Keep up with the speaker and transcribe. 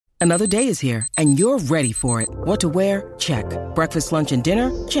Another day is here, and you're ready for it. What to wear? Check. Breakfast, lunch, and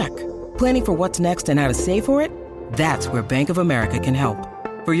dinner? Check. Planning for what's next and how to save for it? That's where Bank of America can help.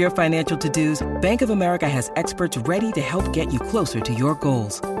 For your financial to-dos, Bank of America has experts ready to help get you closer to your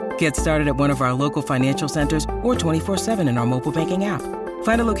goals. Get started at one of our local financial centers or 24/7 in our mobile banking app.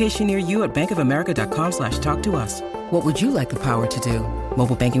 Find a location near you at bankofamerica.com/talktous. What would you like the power to do?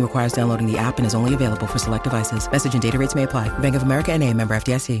 Mobile banking requires downloading the app and is only available for select devices. Message and data rates may apply. Bank of America N.A., member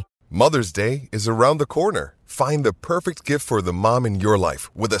FDIC. Mother's Day is around the corner. Find the perfect gift for the mom in your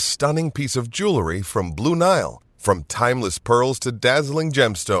life with a stunning piece of jewelry from Blue Nile. From timeless pearls to dazzling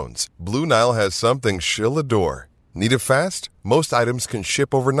gemstones, Blue Nile has something she'll adore. Need it fast? Most items can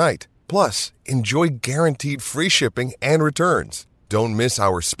ship overnight. Plus, enjoy guaranteed free shipping and returns. Don't miss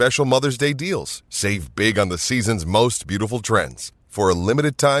our special Mother's Day deals. Save big on the season's most beautiful trends. For a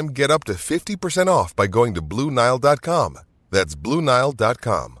limited time, get up to 50% off by going to BlueNile.com. That's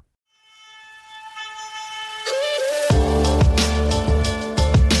BlueNile.com.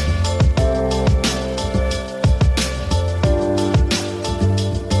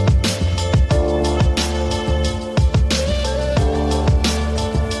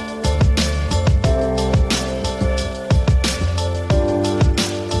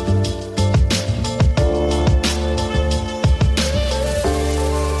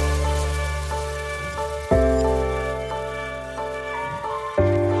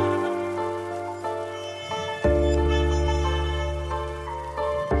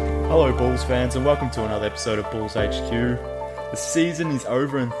 Hello Bulls fans and welcome to another episode of Bulls HQ. The season is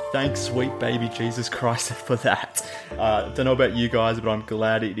over and thanks sweet baby Jesus Christ for that. Don't know about you guys, but I'm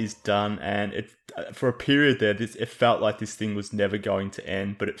glad it is done, and for a period there it felt like this thing was never going to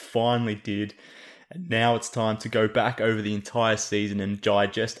end, but it finally did. And now it's time to go back over the entire season and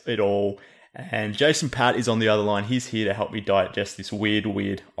digest it all. And Jason Pat is on the other line. He's here to help me digest this weird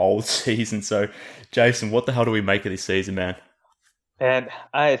old season. So Jason, what the hell do we make of this season, man? And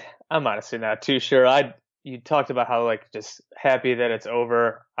I'm honestly not too sure. You talked about how just happy that it's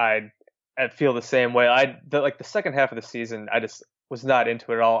over. I feel the same way. The second half of the season, I just was not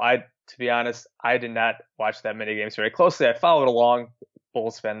into it at all. To be honest, I did not watch that many games very closely. I followed along,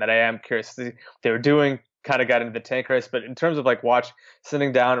 Bulls fan that I am, curious to see what they were doing. Kind of got into the tank race, but in terms of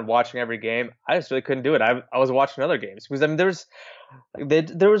sitting down and watching every game, I just really couldn't do it. I was watching other games because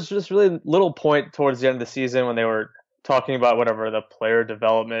there was just really little point towards the end of the season when they were talking about whatever the player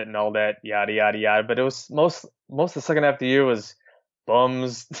development and all that yada yada yada, but it was most of the second half of the year was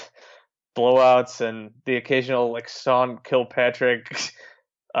bums, blowouts, and the occasional Sean Kilpatrick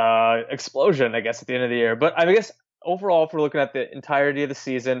explosion, I guess, at the end of the year. But I guess overall, if we're looking at the entirety of the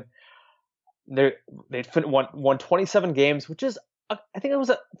season, they won 27 games, which is, I think it was,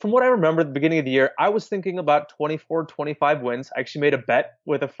 from what I remember at the beginning of the year, I was thinking about 24, 25 wins. I actually made a bet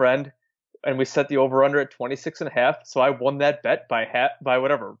with a friend, and we set the over-under at 26.5. So I won that bet by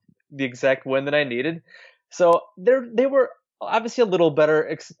whatever, the exact win that I needed. So they were obviously a little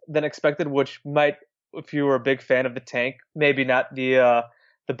better than expected, which might, if you were a big fan of the tank, maybe not the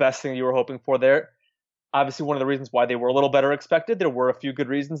best thing you were hoping for there. Obviously, one of the reasons why they were a little better expected, there were a few good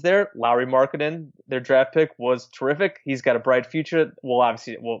reasons there. Lauri Markkanen, their draft pick, was terrific. He's got a bright future. We'll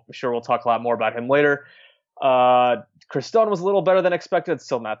talk a lot more about him later. Chris Dunn was a little better than expected,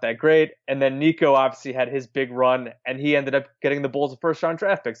 still not that great. And then Nico obviously had his big run, and he ended up getting the Bulls a first-round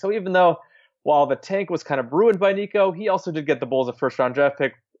draft pick. So even though, while the tank was kind of ruined by Nico, he also did get the Bulls a first-round draft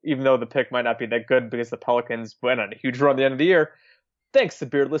pick, even though the pick might not be that good because the Pelicans went on a huge run at the end of the year. Thanks to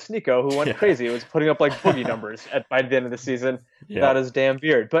beardless Nico, who went crazy. It was putting up boogie numbers by the end of the season without his damn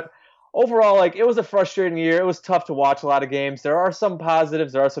beard. But overall, it was a frustrating year. It was tough to watch a lot of games. There are some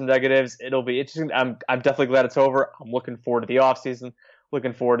positives. There are some negatives. It'll be interesting. I'm definitely glad it's over. I'm looking forward to the offseason,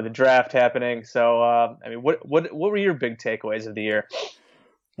 looking forward to the draft happening. So, what were your big takeaways of the year?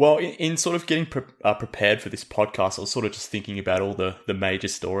 Well, in sort of getting prepared for this podcast, I was sort of just thinking about all the major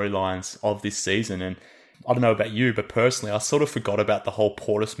storylines of this season. And I don't know about you, but personally, I sort of forgot about the whole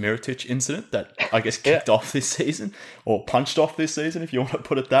Portis Mirotic incident that I guess kicked off this season, or punched off this season, if you want to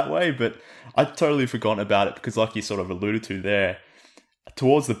put it that way. But I'd totally forgotten about it because, like you sort of alluded to there,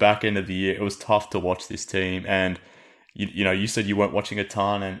 towards the back end of the year, it was tough to watch this team. And, you said you weren't watching a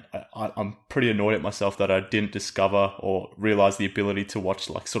ton, and I'm pretty annoyed at myself that I didn't discover or realize the ability to watch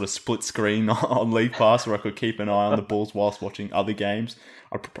sort of split screen on League Pass where I could keep an eye on the Bulls whilst watching other games.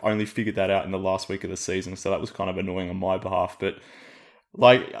 I only figured that out in the last week of the season, so that was kind of annoying on my behalf. But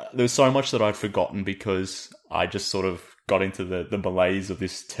there's so much that I'd forgotten because I just sort of got into the malaise of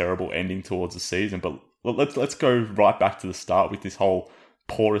this terrible ending towards the season. But let's go right back to the start with this whole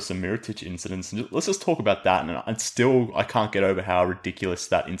Portis and Mirotic incidents. And let's just talk about that. And still, I can't get over how ridiculous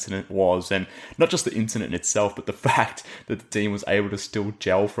that incident was. And not just the incident itself, but the fact that the team was able to still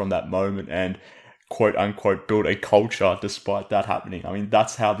gel from that moment and quote unquote build a culture despite that happening. I mean,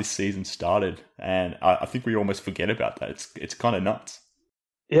 that's how this season started. And I think we almost forget about that. It's kind of nuts.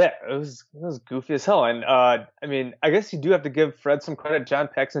 Yeah, it was goofy as hell. And I mean, I guess you do have to give Fred some credit. John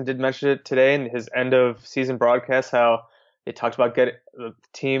Paxson did mention it today in his end of season broadcast, how they talked about getting the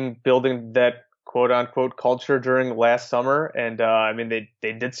team building that quote unquote culture during last summer. And I mean,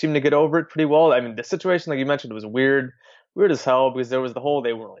 they did seem to get over it pretty well. I mean, the situation, like you mentioned, was weird as hell, because there was the whole,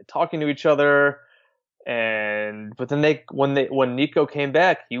 they weren't really talking to each other. But then when Nico came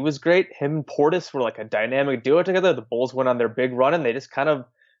back, he was great. Him and Portis were like a dynamic duo together. The Bulls went on their big run and they just kind of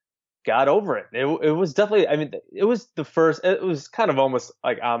got over it. It was definitely, I mean, it was kind of almost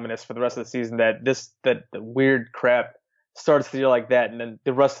like ominous for the rest of the season that the weird crap starts the year like that, and then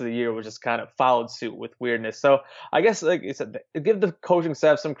the rest of the year was just kind of followed suit with weirdness. So I guess, like you said, give the coaching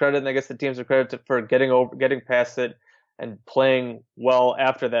staff some credit, and I guess the team some credit for getting past it and playing well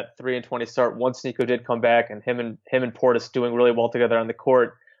after that 3-20 start once Nico did come back, and him and Portis doing really well together on the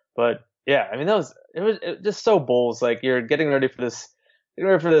court. But yeah, I mean, it was just so Bulls. Like, you're getting ready for this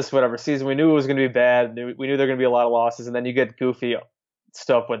whatever season. We knew it was going to be bad. We knew there were going to be a lot of losses, and then you get goofy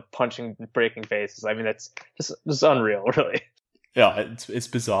stuff with punching and breaking faces. I mean, that's just unreal, really. Yeah, it's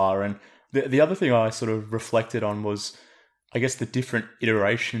bizarre. And the other thing I sort of reflected on was, I guess, the different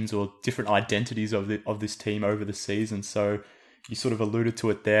iterations or different identities of this team over the season. So you sort of alluded to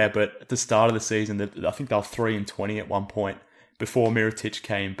it there, but at the start of the season, I think they were 3-20 at one point before Mirotic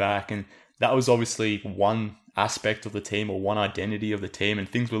came back, and that was obviously one aspect of the team or one identity of the team, and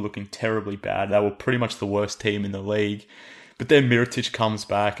things were looking terribly bad. They were pretty much the worst team in the league. But then Mirotic comes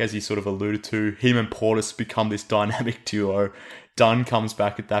back, as you sort of alluded to. Him and Portis become this dynamic duo. Dunn comes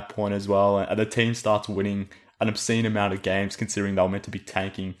back at that point as well, and the team starts winning an obscene amount of games, considering they were meant to be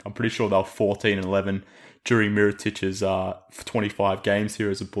tanking. I'm pretty sure they were 14-11 during Mirotic's 25 games here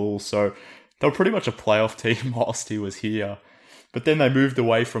as a Bull. So they were pretty much a playoff team whilst he was here. But then they moved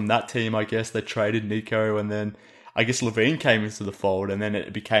away from that team, I guess. They traded Nico, and then I guess LaVine came into the fold, and then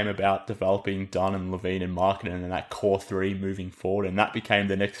it became about developing Dunn and LaVine and Markkanen and that core three moving forward, and that became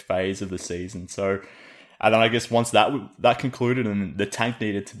the next phase of the season. So, and then I guess once that concluded and the tank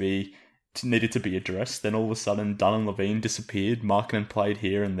needed to be addressed, then all of a sudden Dunn and LaVine disappeared. Markkanen played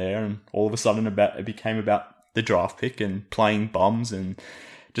here and there, and all of a sudden it became about the draft pick and playing bums and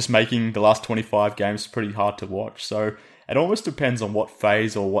just making the last 25 games pretty hard to watch. So it almost depends on what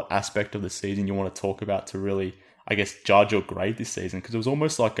phase or what aspect of the season you want to talk about to really, I guess, judge or grade this season, because it was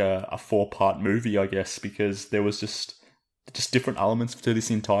almost like a 4-part movie, I guess, because there was just different elements to this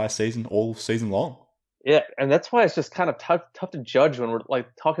entire season, all season long. Yeah, and that's why it's just kind of tough to judge when we're like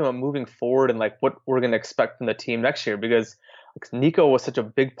talking about moving forward and like what we're going to expect from the team next year, because Nico was such a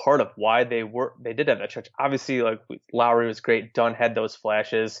big part of why they did have that stretch. Obviously, like, Lowry was great, Dunn had those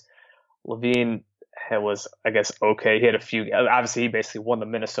flashes, LaVine was, I guess, okay. He had a few. Obviously, he basically won the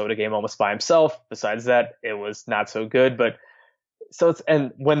Minnesota game almost by himself. Besides that, it was not so good. But so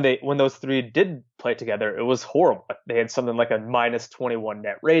when those three did play together, it was horrible. They had something like a -21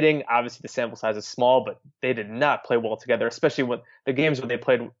 net rating. Obviously, the sample size is small, but they did not play well together. Especially when the games where they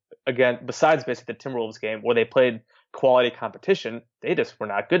played, again, besides basically the Timberwolves game where they played quality competition, they just were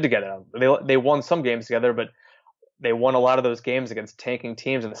not good together. They won some games together, but they won a lot of those games against tanking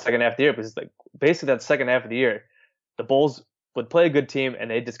teams in the second half of the year, because like basically that second half of the year, the Bulls would play a good team and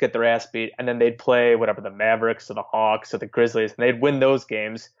they'd just get their ass beat, and then they'd play whatever, the Mavericks or the Hawks or the Grizzlies, and they'd win those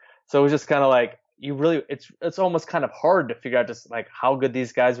games. So it was just kind of like, it's almost kind of hard to figure out just like how good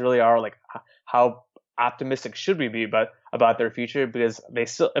these guys really are, like how optimistic should we be about their future, because they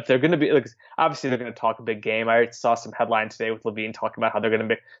still, if they're going to be, like, obviously they're going to talk a big game. I saw some headline today with LaVine talking about how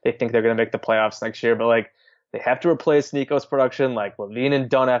they think they're going to make the playoffs next year, but like, they have to replace Nico's production. Like, LaVine and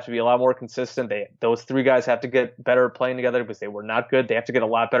Dunn have to be a lot more consistent. Those three guys have to get better playing together because they were not good. They have to get a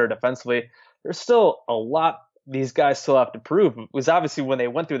lot better defensively. There's still a lot these guys still have to prove. It was obviously when they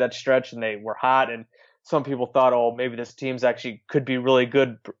went through that stretch and they were hot, and some people thought, oh, maybe this team's actually could be really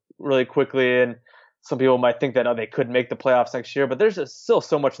good really quickly. And some people might think that, oh, they could make the playoffs next year. But there's still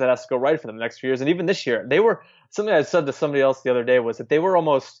so much that has to go right for them the next few years. And even this year, something I said to somebody else the other day was that they were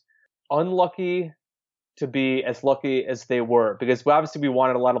almost unlucky to be as lucky as they were, because obviously we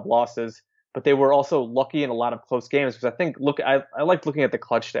wanted a lot of losses, but they were also lucky in a lot of close games. Because I think, I liked looking at the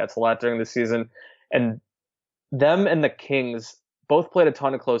clutch stats a lot during the season, and them and the Kings both played a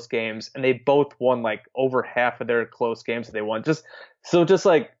ton of close games, and they both won like over half of their close games that they won. Just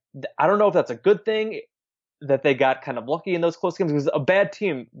like, I don't know if that's a good thing that they got kind of lucky in those close games? Because a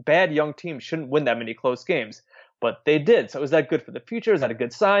bad young team shouldn't win that many close games, but they did. So is that good for the future? Is that a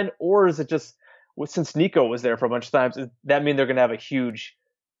good sign? Or is it just, since Nico was there for a bunch of times, does that mean they're going to have a huge,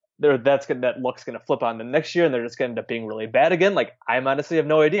 that luck's going to flip on them next year and they're just going to end up being really bad again? Like, I honestly have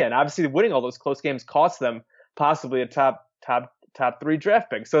no idea. And obviously winning all those close games cost them possibly a top 3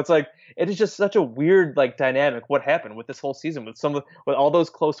 draft pick. So it's like, it is just such a weird like dynamic what happened with this whole season with all those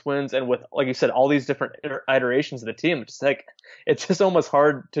close wins and with, like you said, all these different iterations of the team. It's just almost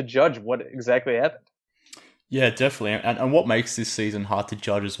hard to judge what exactly happened. Yeah, definitely. And what makes this season hard to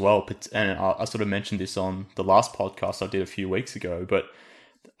judge as well, and I sort of mentioned this on the last podcast I did a few weeks ago, but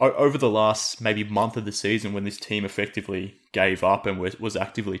over the last maybe month of the season when this team effectively gave up and was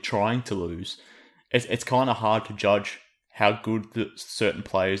actively trying to lose, it's kind of hard to judge how good certain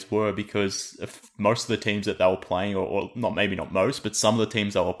players were, because most of the teams that they were playing, or maybe not most, but some of the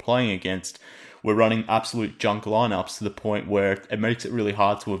teams they were playing against were running absolute junk lineups to the point where it makes it really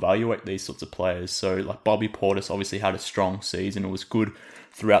hard to evaluate these sorts of players. So like Bobby Portis obviously had a strong season and was good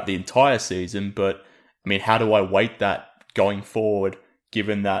throughout the entire season, but I mean, how do I weight that going forward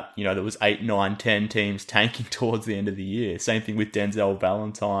given that, you know, there was 8, 9, 10 teams tanking towards the end of the year? Same thing with Denzel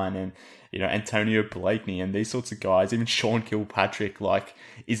Valentine and, you know, Antonio Blakeney and these sorts of guys, even Sean Kilpatrick. Like,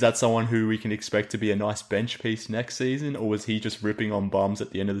 is that someone who we can expect to be a nice bench piece next season? Or was he just ripping on bums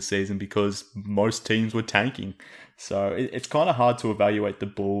at the end of the season because most teams were tanking? So it's kind of hard to evaluate the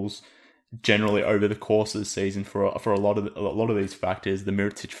Bulls generally over the course of the season for a lot of these factors. The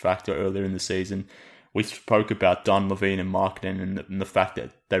Mirotic factor earlier in the season, we spoke about Don Levine and Markkanen and the fact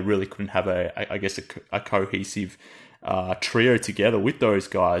that they really couldn't have a cohesive trio together with those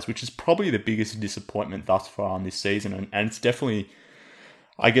guys, which is probably the biggest disappointment thus far in this season. And it's definitely,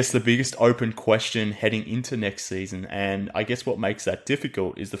 I guess, the biggest open question heading into next season. And I guess what makes that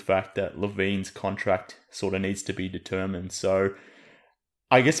difficult is the fact that Levine's contract sort of needs to be determined. So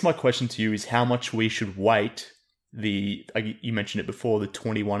I guess my question to you is how much we should weight you mentioned it before, the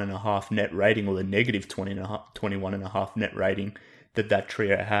 21.5 net rating, or the negative 21.5 net rating that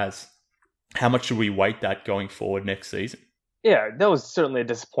trio has. How much should we weight that going forward next season? Yeah, that was certainly a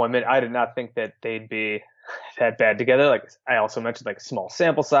disappointment. I did not think that they'd be that bad together. Like I also mentioned, like small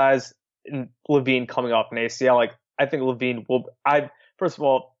sample size, and Levine coming off an ACL. Like I think Levine will. First of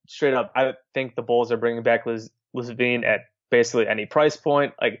all, straight up, I think the Bulls are bringing back Levine at basically any price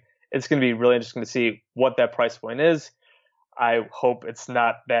point. Like it's going to be really interesting to see what that price point is. I hope it's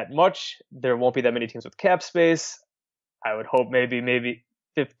not that much. There won't be that many teams with cap space. I would hope maybe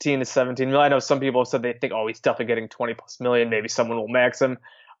 15 to 17 million. I know some people have said they think, he's definitely getting 20 plus million. Maybe someone will max him.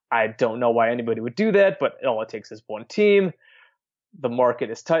 I don't know why anybody would do that, but all it takes is one team. The market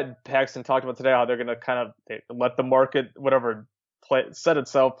is tight. Paxson talked about today how they're going to let the market, set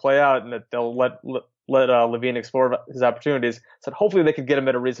itself play out, and that they'll let Levine explore his opportunities. So hopefully they could get him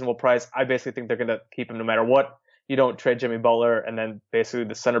at a reasonable price. I basically think they're going to keep him no matter what. You don't trade Jimmy Butler and then basically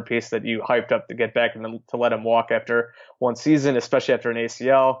the centerpiece that you hyped up to get back and then to let him walk after one season, especially after an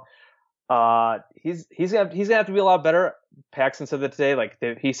ACL. He's gonna have to be a lot better. Paxson said that today. Like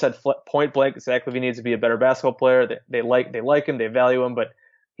he said point blank, Zach LaVine needs to be a better basketball player. They like him, they value him, but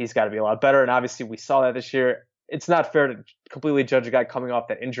he's got to be a lot better. And obviously we saw that this year. It's not fair to completely judge a guy coming off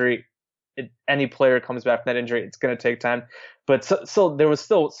that injury. Any player comes back from that injury, it's going to take time. But so there was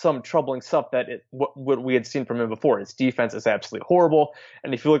still some troubling stuff that what we had seen from him before. His defense is absolutely horrible.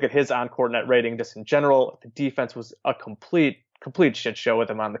 And if you look at his on-court net rating just in general, the defense was a complete shit show with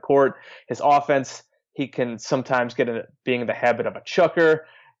him on the court. His offense, he can sometimes get into being in the habit of a chucker.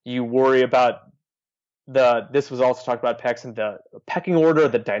 You worry about this was also talked about Paxson, the pecking order,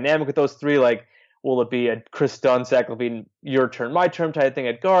 the dynamic with those three. Like, will it be a Chris Dunn, Zach LaVine, your turn, my turn type thing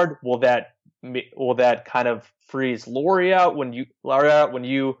at guard? Will that kind of freeze Lauri out when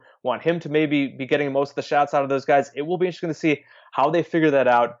you want him to maybe be getting most of the shots out of those guys? It will be interesting to see how they figure that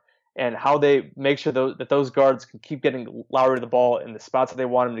out and how they make sure that those guards can keep getting Lauri the ball in the spots that they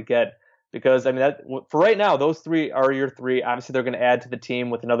want him to get. Because I mean, that for right now, those three are your three. Obviously, they're going to add to the team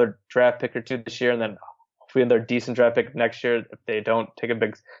with another draft pick or two this year, and then hopefully another decent draft pick next year. If they don't take a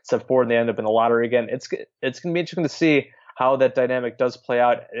big step forward and they end up in the lottery again, it's going to be interesting to see how that dynamic does play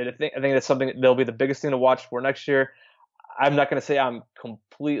out. And I think that's something that'll be the biggest thing to watch for next year. I'm not going to say I'm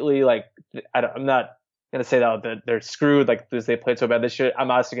completely I'm not going to say that they're screwed because they played so bad this year.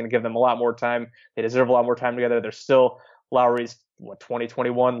 I'm honestly going to give them a lot more time. They deserve a lot more time together. They're still Lowry's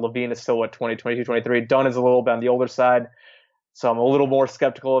 2021. LaVine is still 2022, 23. Dunn is a little bit on the older side. So I'm a little more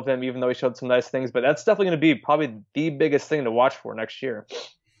skeptical of him, even though he showed some nice things. But that's definitely going to be probably the biggest thing to watch for next year.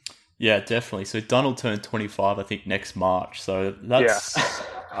 Yeah, definitely. So Dunn will turn 25, I think, next March. So that's,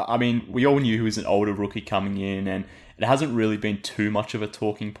 I mean, we all knew he was an older rookie coming in, and it hasn't really been too much of a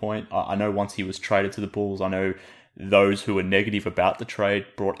talking point. I know once he was traded to the Bulls, I know those who were negative about the trade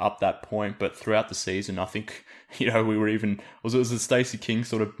brought up that point, but throughout the season, I think, we were even, was it Stacey King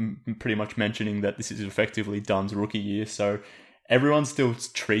sort of pretty much mentioning that this is effectively Dunn's rookie year. So everyone still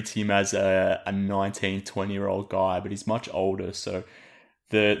treats him as a 19, 20-year-old guy, but he's much older. So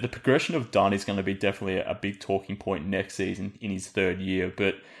the progression of Dunn is going to be definitely a big talking point next season in his third year.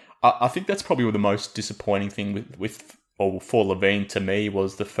 But I think that's probably the most disappointing thing for LaVine to me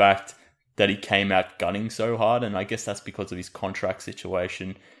was the fact that he came out gunning so hard. And I guess that's because of his contract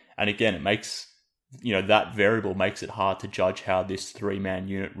situation. And again, it makes, that variable makes it hard to judge how this three-man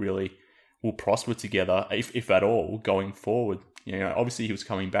unit really will prosper together, if at all, going forward. Obviously he was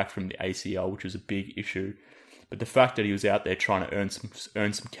coming back from the ACL, which was a big issue. But the fact that he was out there trying to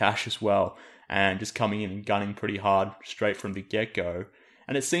earn some cash as well, and just coming in and gunning pretty hard straight from the get-go.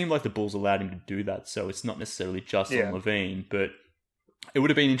 And it seemed like the Bulls allowed him to do that, so it's not necessarily just on LaVine, but it would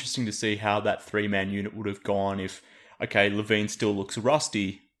have been interesting to see how that three-man unit would have gone if, okay, LaVine still looks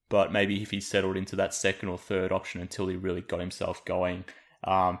rusty, but maybe if he settled into that second or third option until he really got himself going,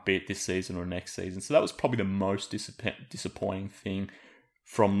 be it this season or next season. So that was probably the most disappointing thing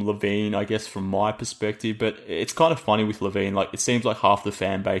from LaVine, I guess, from my perspective. But it's kind of funny with LaVine. Like, it seems like half the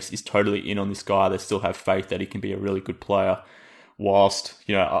fan base is totally in on this guy. They still have faith that he can be a really good player. Whilst,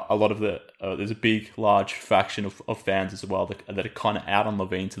 a lot of there's a large faction of fans as well that are kind of out on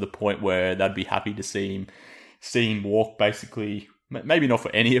LaVine to the point where they'd be happy to see him walk basically, maybe not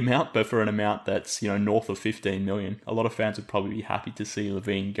for any amount, but for an amount that's, north of 15 million. A lot of fans would probably be happy to see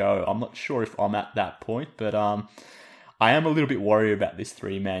LaVine go. I'm not sure if I'm at that point, but I am a little bit worried about this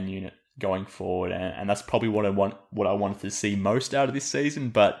three-man unit going forward, and that's probably what I wanted to see most out of this season.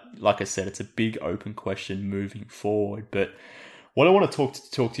 But like I said, it's a big open question moving forward. But what I want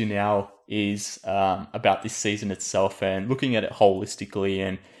to talk to you now is about this season itself and looking at it holistically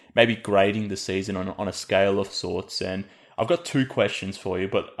and maybe grading the season on a scale of sorts. And I've got two questions for you,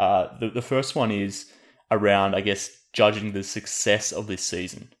 but the first one is around, I guess, judging the success of this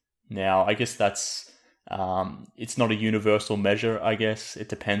season. Now, I guess that's it's not a universal measure, I guess. It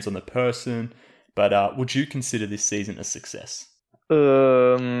depends on the person. But would you consider this season a success?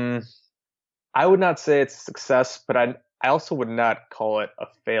 I would not say it's a success, but I also would not call it a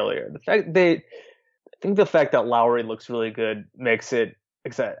failure. I think the fact that Lowry looks really good makes it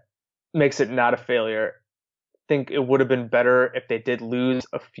not a failure. I think it would have been better if they did lose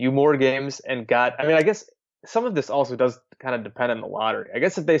a few more games and I guess some of this also does kind of depend on the lottery. I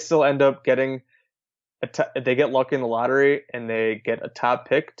guess if they still end up getting if they get lucky in the lottery and they get a top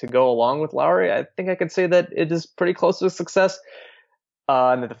pick to go along with Lowry, I think I could say that it is pretty close to a success.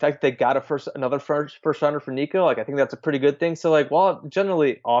 And the fact that they got another first rounder for Nico, I think that's a pretty good thing. So while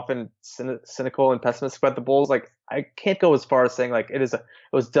generally often cynical and pessimistic about the Bulls, I can't go as far as saying it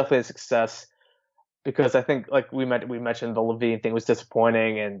was definitely a success, because I think we mentioned the LaVine thing was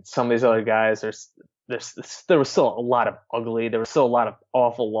disappointing, and some of these other guys there was still a lot of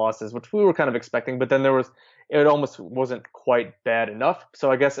awful losses, which we were kind of expecting, but then it almost wasn't quite bad enough.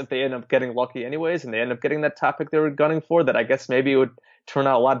 So I guess if they end up getting lucky anyways and they end up getting that top pick they were gunning for, that I guess maybe it would turn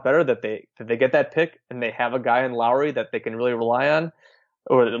out a lot better that they get that pick and they have a guy in Lowry that they can really rely on,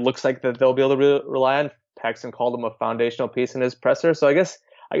 or it looks like that they'll be able to rely on. Paxson called him a foundational piece in his presser. So I guess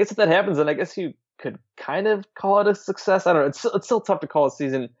if that happens, then I guess you could kind of call it a success. I don't know. It's still tough to call a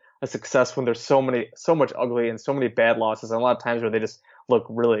season a success when there's so much ugly and so many bad losses, and a lot of times where they just look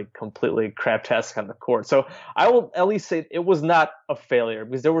really completely craptastic on the court. So I will at least say it was not a failure,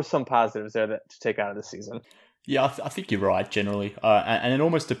 because there were some positives there to take out of the season. Yeah, I think you're right generally, and it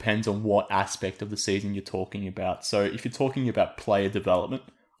almost depends on what aspect of the season you're talking about. So if you're talking about player development,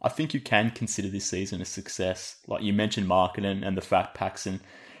 I think you can consider this season a success. Like you mentioned, Markkanen and the fact Paxson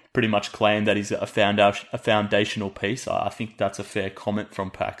pretty much claimed that he's a foundational piece. I think that's a fair comment from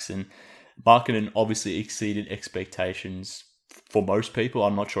Paxson. Markkanen obviously exceeded expectations for most people.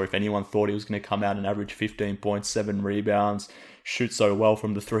 I'm not sure if anyone thought he was going to come out and average 15 points, 7 rebounds, shoot so well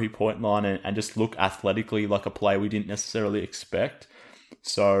from the three-point line, and just look athletically like a player we didn't necessarily expect.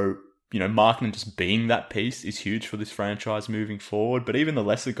 So, Markkanen just being that piece is huge for this franchise moving forward. But even the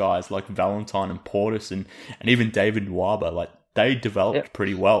lesser guys like Valentine and Portis and even David Nwaba, they developed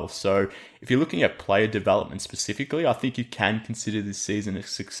pretty well. So if you're looking at player development specifically, I think you can consider this season a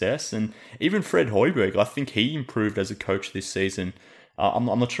success. And even Fred Hoiberg, I think he improved as a coach this season. I'm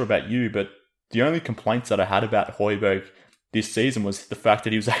not sure about you, but the only complaints that I had about Hoiberg this season was the fact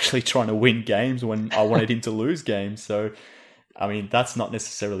that he was actually trying to win games when I wanted him to lose games. So I mean, that's not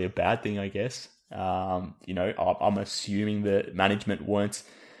necessarily a bad thing, I guess. I'm assuming that management weren't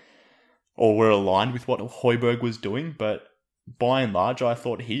or were aligned with what Højbjerg was doing, but by and large, I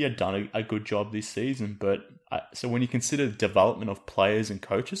thought he had done a good job this season. So when you consider the development of players and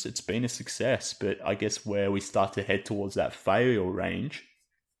coaches, it's been a success. But I guess where we start to head towards that failure range,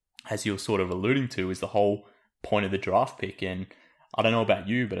 as you're sort of alluding to, is the whole point of the draft pick. And I don't know about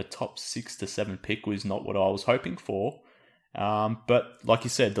you, but a top 6 to 7 pick was not what I was hoping for. But like you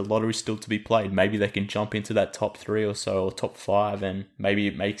said, the lottery's still to be played. Maybe they can jump into that top 3 or so, or top 5, and maybe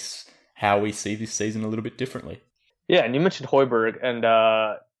it makes how we see this season a little bit differently. Yeah, and you mentioned Højbjerg and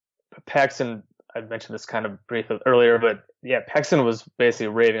Paxson. I mentioned this kind of briefly earlier, but yeah, Paxson was basically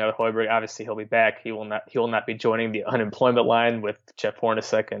raving about Højbjerg. Obviously, he'll be back. He will not be joining the unemployment line with Jeff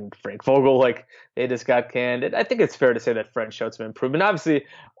Hornacek and Frank Vogel like they just got canned. And I think it's fair to say that Fred showed some improvement. Obviously,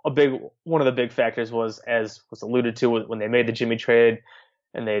 one of the big factors was, as was alluded to, when they made the Jimmy trade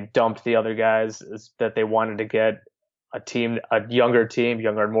and they dumped the other guys, is that they wanted to get a younger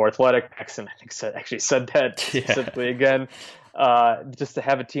and more athletic. Paxson, I think, actually said that specifically again. Just to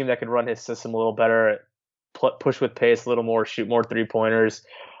have a team that could run his system a little better, push with pace a little more, shoot more 3-pointers.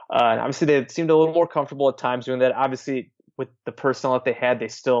 And obviously they seemed a little more comfortable at times doing that. Obviously, with the personnel that they had, they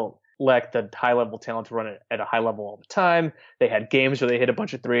still lacked the high-level talent to run it at a high level all the time. They had games where they hit a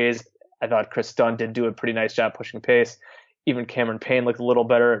bunch of threes. I thought Chris Dunn did do a pretty nice job pushing pace. Even Cameron Payne looked a little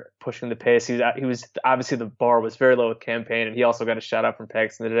better pushing the pace. He was obviously, the bar was very low with Cam Payne, and he also got a shout out from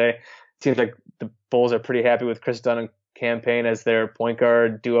Paxson today. Seems like the Bulls are pretty happy with Chris Dunn and Cam Payne as their point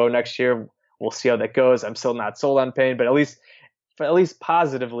guard duo next year. We'll see how that goes. I'm still not sold on Payne, but at least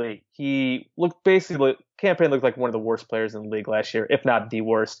positively, Cam Payne looked like one of the worst players in the league last year, if not the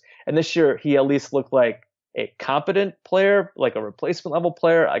worst. And this year, he at least looked like a competent player, like a replacement level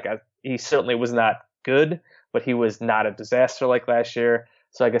player. He certainly was not good, but he was not a disaster like last year.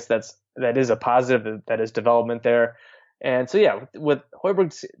 So I guess that is a positive. That is development there. And so, yeah, with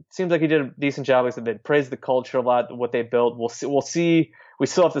Højbjerg, it seems like he did a decent job. Like I said, they praised the culture a lot, what they built. We'll see. We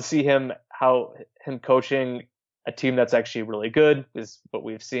still have to see him coaching a team that's actually really good, is what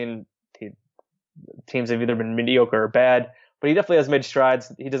we've seen. Teams have either been mediocre or bad, but he definitely has made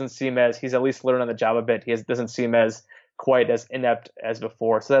strides. He's at least learned on the job a bit. Doesn't seem as quite as inept as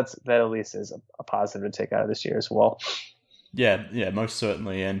before. So that at least is a positive to take out of this year as well. Yeah, most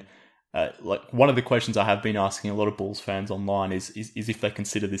certainly. And like one of the questions I have been asking a lot of Bulls fans online is if they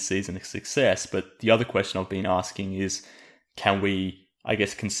consider this season a success. But the other question I've been asking is, can we, I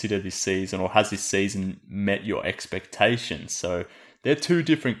guess, consider this season, or has this season met your expectations? So they're two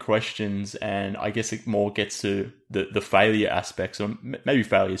different questions, and I guess it more gets to the failure aspects, or maybe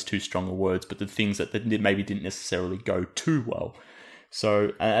failure is too strong a words, but the things that maybe didn't necessarily go too well.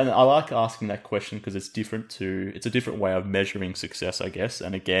 So, and I like asking that question because it's a different way of measuring success, I guess.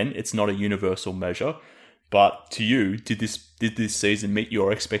 And again, it's not a universal measure, but to you, did this season meet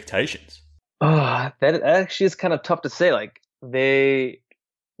your expectations? That actually is kind of tough to say. Like, they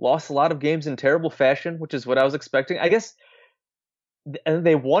lost a lot of games in terrible fashion, which is what I was expecting, I guess. And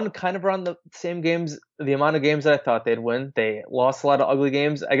they won kind of around the same games, the amount of games that I thought they'd win. They lost a lot of ugly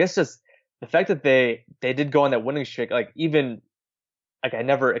games. I guess just the fact that they did go on that winning streak, I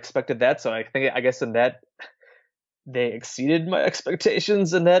never expected that. So I guess in that they exceeded my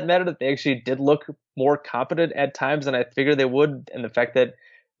expectations in that matter, that they actually did look more competent at times than I figured they would. And the fact that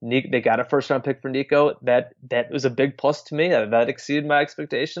they got a first round pick for Nico, that was a big plus to me. That exceeded my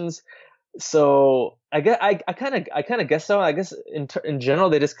expectations. So I kind of guess so. I guess in general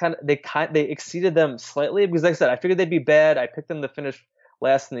they exceeded them slightly, because like I said, I figured they'd be bad. I picked them to finish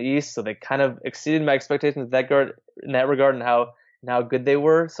last in the East, so they kind of exceeded my expectations in that regard and how good they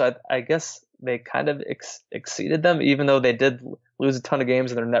were. So I guess they kind of exceeded them, even though they did lose a ton of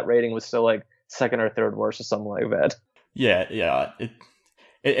games and their net rating was still like second or third worst or something like that. Yeah.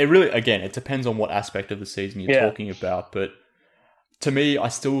 It really, again, it depends on what aspect of the season you're talking about, but to me, I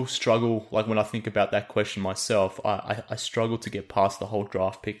still struggle, like when I think about that question myself, I struggle to get past the whole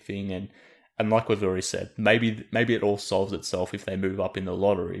draft pick thing, and like we've already said, maybe it all solves itself if they move up in the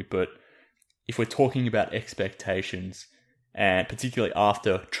lottery, but if we're talking about expectations, and particularly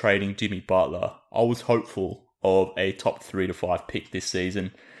after trading Jimmy Butler, I was hopeful of a top 3 to 5 pick this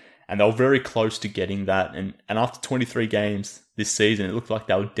season, and they were very close to getting that, and after 23 games this season, it looked like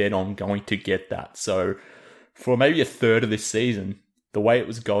they were dead on going to get that. So for maybe a third of this season, the way it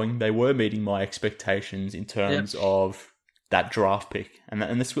was going, they were meeting my expectations in terms of that draft pick. And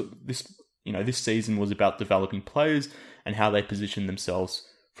this season was about developing players and how they position themselves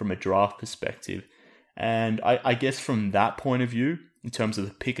from a draft perspective. And I guess from that point of view, in terms of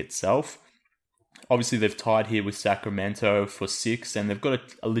the pick itself, obviously they've tied here with Sacramento for 6, and they've got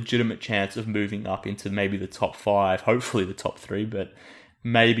a legitimate chance of moving up into maybe the top 5, hopefully the top 3, but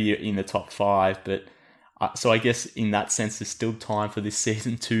maybe in the top 5. But so I guess in that sense, there's still time for this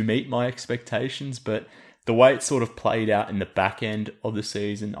season to meet my expectations. But the way it sort of played out in the back end of the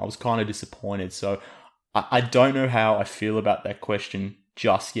season, I was kind of disappointed. So I don't know how I feel about that question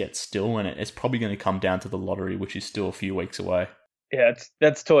just yet still, and it's probably going to come down to the lottery, which is still a few weeks away. Yeah,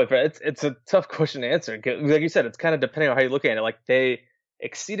 that's totally fair. It's a tough question to answer. Like you said, it's kind of depending on how you look at it. Like they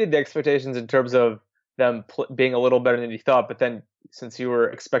exceeded the expectations in terms of them being a little better than you thought, but then since you were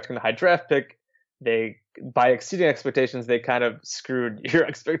expecting the high draft pick, by exceeding expectations, they kind of screwed your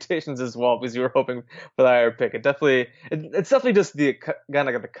expectations as well because you were hoping for the higher pick. It's definitely just the kind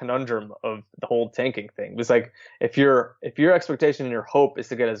of the conundrum of the whole tanking thing. It's like if your expectation and your hope is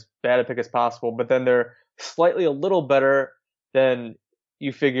to get as bad a pick as possible, but then they're slightly a little better than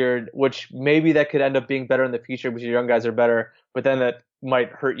you figured, which maybe that could end up being better in the future because your young guys are better, but then that might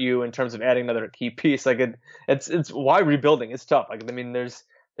hurt you in terms of adding another key piece. Like it's why rebuilding is tough. Like I mean, there's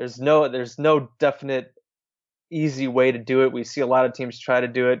no definite easy way to do it. We see a lot of teams try to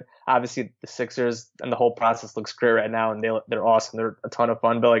do it. Obviously, the Sixers and the whole process looks great right now, and they're awesome. They're a ton of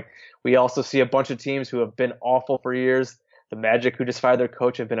fun. But like we also see a bunch of teams who have been awful for years. The Magic, who just fired their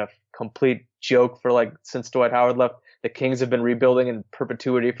coach, have been a complete joke for like since Dwight Howard left. The Kings have been rebuilding in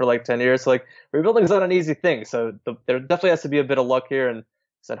perpetuity for like 10 years. So like rebuilding is not an easy thing. So there definitely has to be a bit of luck here. And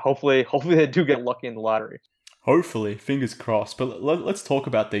said hopefully they do get lucky in the lottery. Hopefully, fingers crossed. But let's talk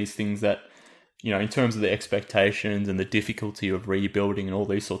about these things that, you know, in terms of the expectations and the difficulty of rebuilding and all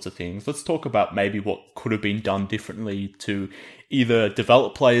these sorts of things. Let's talk about maybe what could have been done differently to either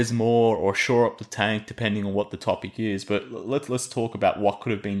develop players more or shore up the tank, depending on what the topic is. But let's talk about what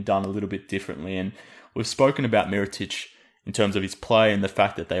could have been done a little bit differently. And we've spoken about Mirotic in terms of his play and the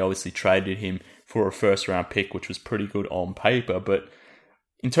fact that they obviously traded him for a first-round pick, which was pretty good on paper. But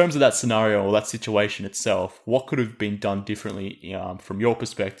in terms of that scenario or that situation itself, what could have been done differently from your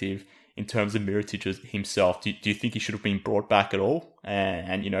perspective in terms of Mirotic himself? Do you think he should have been brought back at all?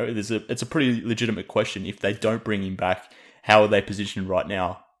 And you know, it's a pretty legitimate question. If they don't bring him back, how are they positioned right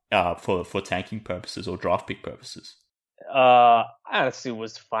now for tanking purposes or draft pick purposes? I honestly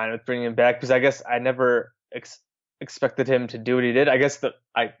was fine with bringing him back because I guess I never expected him to do what he did. I guess that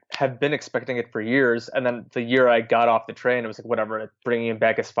I have been expecting it for years, and then the year I got off the train, it was like, whatever, bringing him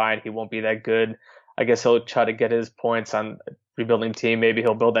back is fine. He won't be that good. I guess he'll try to get his points on a rebuilding team. Maybe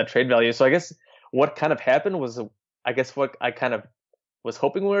he'll build that trade value. So I guess what kind of happened was, I guess what I kind of was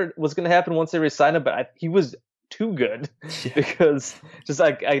hoping was going to happen once they re-signed him, but he was too good because just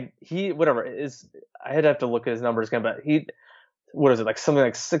like I'd have to look at his numbers again, but what is it, like something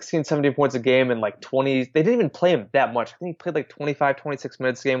like 16, 17 points a game and like 20. They didn't even play him that much. I think he played like 25, 26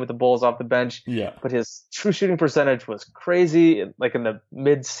 minutes a game with the Bulls off the bench. Yeah. But his true shooting percentage was crazy, like in the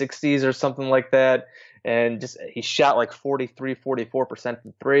mid 60s or something like that. And just he shot like 43, 44%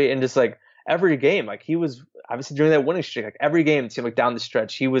 from three. And just like every game, like he was obviously during that winning streak, like every game it seemed like down the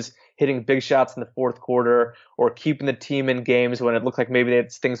stretch, he was hitting big shots in the fourth quarter or keeping the team in games when it looked like maybe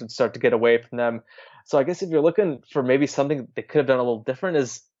things would start to get away from them. So I guess if you're looking for maybe something they could have done a little different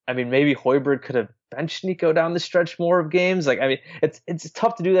is, I mean, maybe Hoiberg could have benched Nico down the stretch more of games. Like, I mean, it's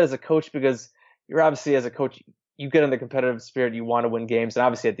tough to do that as a coach because you're obviously, as a coach, you get in the competitive spirit, you want to win games. And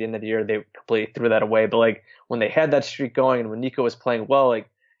obviously at the end of the year, they completely threw that away. But like when they had that streak going and when Nico was playing well, like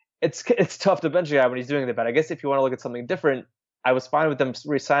it's tough to bench a guy when he's doing that. But I guess if you want to look at something different, I was fine with them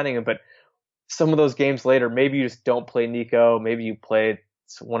re-signing him. But some of those games later, maybe you just don't play Nico. Maybe you play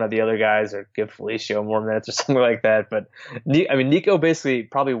one of the other guys or give Felicio more minutes or something like that. But I mean, Nico basically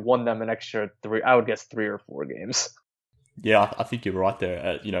probably won them an extra 3 or 4 games. Yeah, I think you're right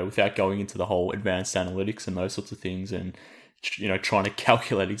there. You know, without going into the whole advanced analytics and those sorts of things and, you know, trying to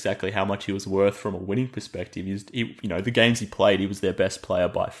calculate exactly how much he was worth from a winning perspective, you know, the games he played, he was their best player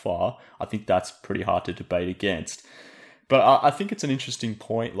by far. I think that's pretty hard to debate against. But I think it's an interesting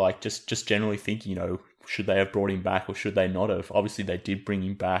point, like just generally thinking, you know, should they have brought him back or should they not have? Obviously, they did bring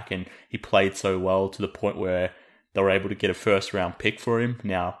him back and he played so well to the point where they were able to get a first-round pick for him.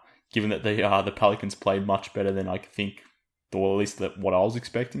 Now, given that the Pelicans played much better than I think, or at least what I was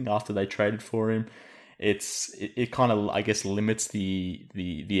expecting after they traded for him, it kind of, I guess, limits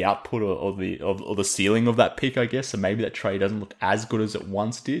the output or the ceiling of that pick, I guess. So maybe that trade doesn't look as good as it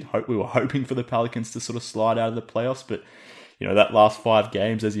once did. We were hoping for the Pelicans to sort of slide out of the playoffs, but you know, that last 5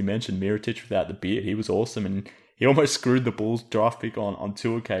 games, as you mentioned, Mirotic without the beard, he was awesome, and he almost screwed the Bulls draft pick on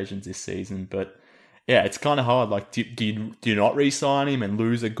 2 occasions this season. But yeah, it's kind of hard. Like, do you not re-sign him and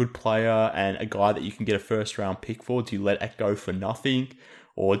lose a good player and a guy that you can get a first round pick for? Do you let it go for nothing?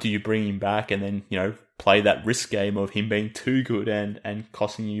 Or do you bring him back and then, play that risk game of him being too good and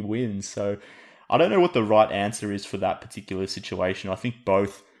costing you wins? So I don't know what the right answer is for that particular situation. I think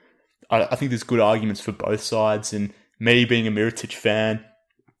I think there's good arguments for both sides. And me being a Mirotic fan,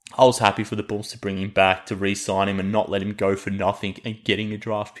 I was happy for the Bulls to bring him back, to re-sign him and not let him go for nothing and getting a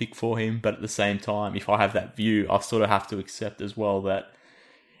draft pick for him. But at the same time, if I have that view, I sort of have to accept as well that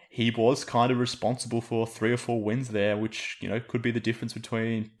he was kind of responsible for 3 or 4 wins there, which, could be the difference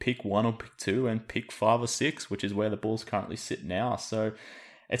between pick 1 or pick 2 and pick 5 or 6, which is where the Bulls currently sit now. So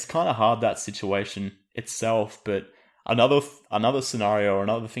it's kind of hard, that situation itself. But another scenario, or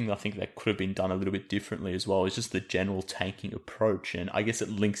another thing that I think that could have been done a little bit differently as well, is just the general tanking approach. And I guess it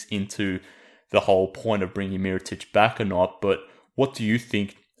links into the whole point of bringing Mirotic back or not. But what do you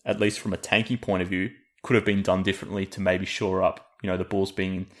think, at least from a tanking point of view, could have been done differently to maybe shore up, the Bulls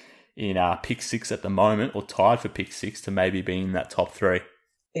being in pick 6 at the moment, or tied for pick 6, to maybe being in that top 3?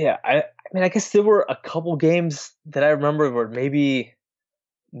 Yeah, I mean, I guess there were a couple games that I remember where maybe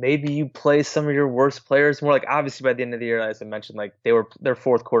you play some of your worst players more. Like, obviously by the end of the year, as I mentioned, like their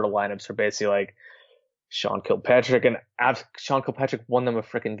fourth quarter lineups are basically like Sean Kilpatrick, and Sean Kilpatrick won them a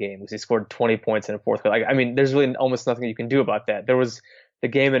freaking game because he scored 20 points in the fourth quarter. Like, I mean, there's really almost nothing you can do about that. There was the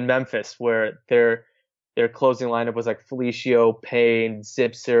game in Memphis where their closing lineup was like Felicio, Payne,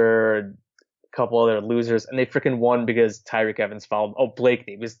 Zipser, a couple other losers, and they freaking won because Tyreek Evans fouled.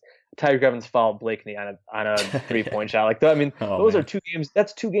 Blakeney, because Tyreek Evans fouled Blakeney on a 3-point shot. Like, I mean, those are 2 games.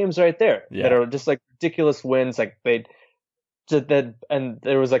 That's 2 games right there that are just like ridiculous wins. Like and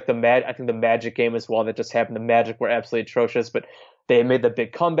there was like I think the Magic game as well that just happened. The Magic were absolutely atrocious, but they made the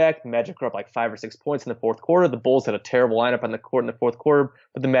big comeback. The Magic were up like 5 or 6 points in the fourth quarter. The Bulls had a terrible lineup on the court in the fourth quarter,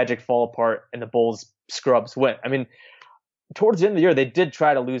 but the Magic fall apart and the Bulls scrubs win. I mean, towards the end of the year, they did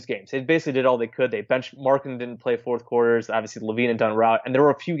try to lose games. They basically did all they could. They benched Markin, didn't play fourth quarters. Obviously, Levine had done route, and there were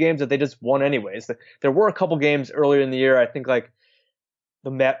a few games that they just won anyways. There were a couple games earlier in the year. I think like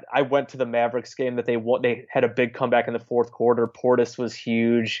I went to the Mavericks game that they won. They had a big comeback in the fourth quarter. Portis was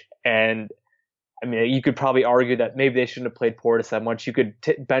huge, and I mean, you could probably argue that maybe they shouldn't have played Portis that much. You could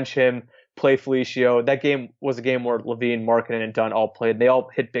bench him, play Felicio. That game was a game where Levine, Markkanen, and Dunn all played. They all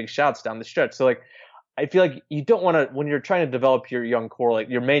hit big shots down the stretch. So like, I feel like you don't want to, when you're trying to develop your young core, like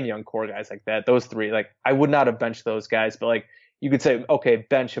your main young core guys like that, those 3, like I would not have benched those guys, but like you could say, okay,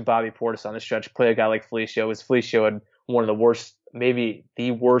 bench a Bobby Portis on the stretch, play a guy like Felicio, because Felicio had one of the worst, maybe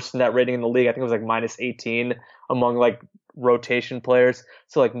the worst net rating in the league. I think it was like -18 among like rotation players.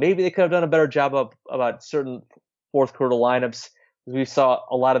 So like maybe they could have done a better job about certain fourth quarter lineups. We saw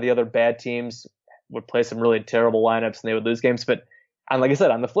a lot of the other bad teams would play some really terrible lineups and they would lose games. And like I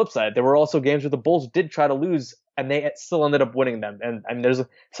said, on the flip side, there were also games where the Bulls did try to lose and they still ended up winning them. And I mean, there's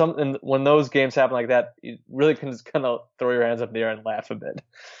something when those games happen like that, you really can just kind of throw your hands up in the air and laugh a bit.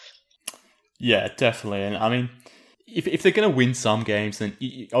 Yeah, definitely. And I mean, if they're going to win some games, then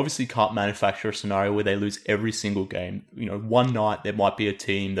you obviously can't manufacture a scenario where they lose every single game. One night there might be a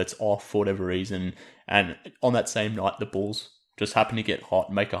team that's off for whatever reason, and on that same night the Bulls just happen to get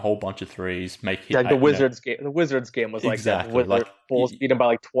hot, make a whole bunch of threes, like the Wizards game. The Wizards game was like exactly that. Bulls beat them by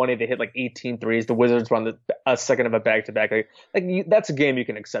like 20. They hit like 18 threes. The Wizards won a second of a back-to-back. Like that's a game you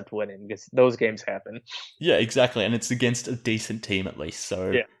can accept winning because those games happen. Yeah, exactly, and it's against a decent team at least.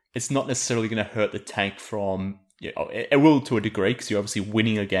 So it's not necessarily going to hurt the tank from. It will to a degree because you're obviously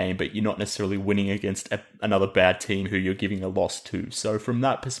winning a game, but you're not necessarily winning against another bad team who you're giving a loss to. So from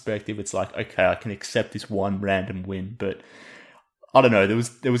that perspective, it's like, okay, I can accept this one random win, but I don't know.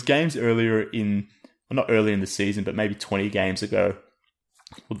 There was games not earlier in the season, but maybe 20 games ago,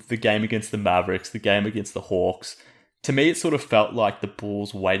 the game against the Mavericks, the game against the Hawks. To me, it sort of felt like the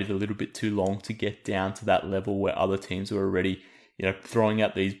Bulls waited a little bit too long to get down to that level where other teams were already throwing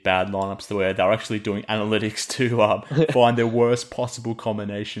out these bad lineups to where they're actually doing analytics to find their worst possible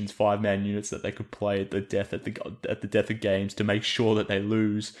combinations, 5-man units that they could play at the death of games to make sure that they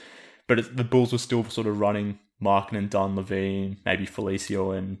lose. But the Bulls were still sort of running Markkanen, Dunn, Levine, maybe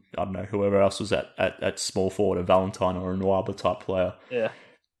Felicio, and I don't know, whoever else was at small forward, a Valentine or a Nwaba type player. Yeah.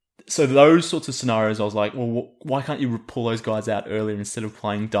 So those sorts of scenarios, I was like, well, why can't you pull those guys out earlier instead of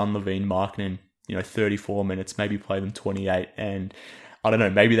playing Dunn, Levine, Markkanen, 34 minutes, maybe play them 28, and I don't know,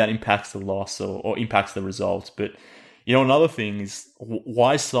 maybe that impacts the loss or impacts the results. But, another thing is,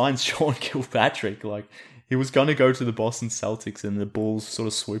 why sign Sean Kilpatrick? Like, he was going to go to the Boston Celtics, and the Bulls sort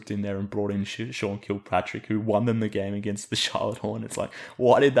of swooped in there and brought in Sean Kilpatrick, who won them the game against the Charlotte Hornets. Like,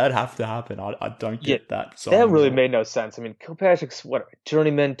 why did that have to happen? I don't get that. So that really made no sense. I mean, Kilpatrick's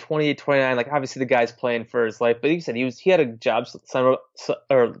journeyman, 28, 29. Like, obviously the guy's playing for his life, but he said he had a job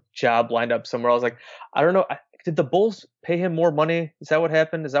lined up somewhere. I was like, I don't know, did the Bulls pay him more money? Is that what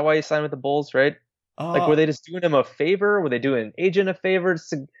happened? Is that why he signed with the Bulls, right? Like, were they just doing him a favor? Were they doing an agent a favor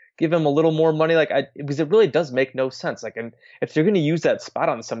just to give him a little more money? Like, because it really does make no sense. Like, and if you're going to use that spot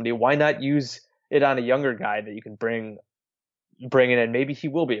on somebody, why not use it on a younger guy that you can bring in, and maybe he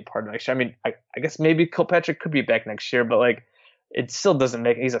will be a part of next year. I mean, I guess maybe Kilpatrick could be back next year, but like, it still doesn't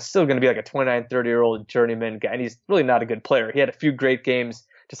make. He's still going to be like a 29, 30-year-old journeyman guy, and he's really not a good player. He had a few great games,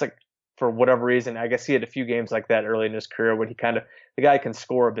 just like for whatever reason. I guess he had a few games like that early in his career when the guy can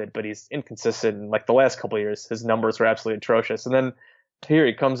score a bit, but he's inconsistent. And like the last couple of years, his numbers were absolutely atrocious. And then here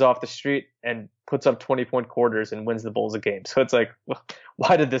he comes off the street and puts up 20-point quarters and wins the Bulls a game. So it's like,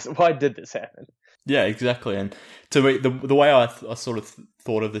 why did this happen? Yeah, exactly. And to me, the way I sort of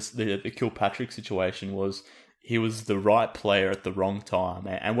thought of this, the Kilpatrick situation was he was the right player at the wrong time.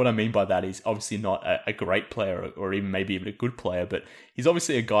 And what I mean by that is obviously not a great player or even maybe even a good player, but he's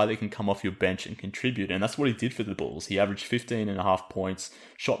obviously a guy that can come off your bench and contribute. And that's what he did for the Bulls. He averaged 15.5 points,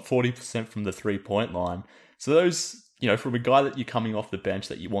 shot 40% from the 3-point line. So those, from a guy that you're coming off the bench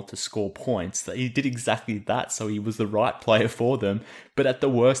that you want to score points, that he did exactly that. So he was the right player for them, but at the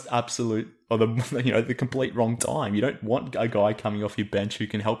worst the complete wrong time. You don't want a guy coming off your bench who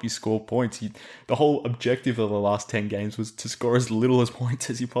can help you score points. The whole objective of the last 10 games was to score as little as points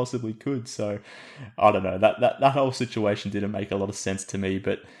as you possibly could. So I don't know, that whole situation didn't make a lot of sense to me.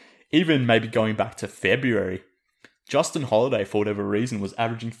 But even maybe going back to February, Justin Holiday, for whatever reason, was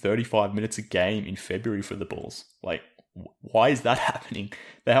averaging 35 minutes a game in February for the Bulls. Like, why is that happening?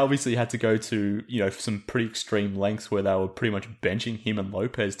 They obviously had to go to, some pretty extreme lengths where they were pretty much benching him and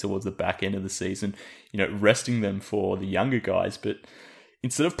Lopez towards the back end of the season, resting them for the younger guys. But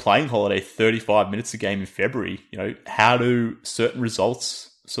instead of playing Holiday 35 minutes a game in February, how do certain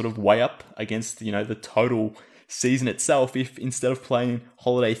results sort of weigh up against, the total season itself if instead of playing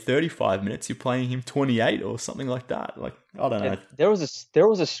Holiday 35 minutes, you're playing him 28 or something like that? Like, I don't know. There was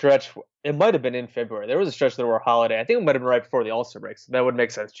a stretch. It might have been in February. There was a stretch that were Holiday. I think it might have been right before the All-Star break. So that would make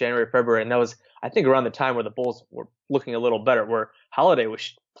sense. January, February. And that was, I think, around the time where the Bulls were looking a little better, where Holiday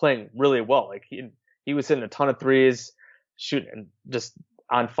was playing really well. Like he was hitting a ton of threes, shooting just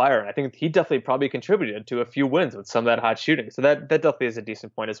on fire. And I think he definitely probably contributed to a few wins with some of that hot shooting. So that definitely is a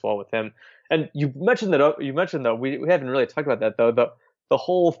decent point as well with him. And you mentioned though, we haven't really talked about that though. The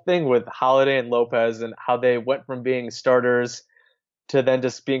whole thing with Holiday and Lopez and how they went from being starters to then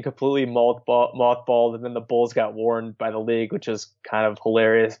just being completely mothballed, and then the Bulls got warned by the league, which is kind of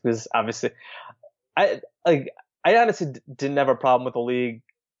hilarious because obviously, I honestly didn't have a problem with the league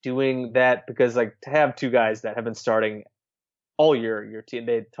doing that because like to have two guys that have been starting all year, your team,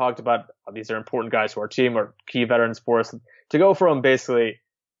 they talked about these are important guys to our team or key veterans for us, to go from basically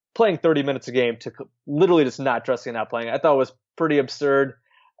playing 30 minutes a game to literally just not dressing and not playing, I thought was pretty absurd.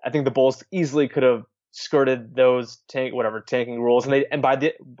 I think the Bulls easily could have skirted those tanking rules, and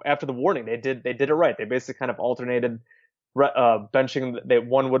after the warning they did it right. They basically kind of alternated benching.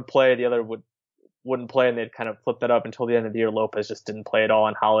 One would play, the other wouldn't play, and they'd kind of flip that up until the end of the year. Lopez just didn't play at all,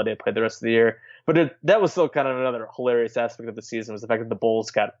 and Holiday played the rest of the year. But that was still kind of another hilarious aspect of the season, was the fact that the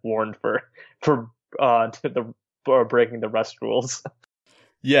Bulls got warned for breaking the rest rules.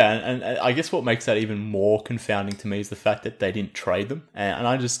 Yeah, and I guess what makes that even more confounding to me is the fact that they didn't trade them. And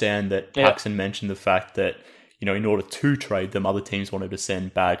I understand that Paxson mentioned the fact that, in order to trade them, other teams wanted to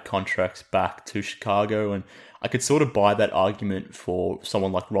send bad contracts back to Chicago. And I could sort of buy that argument for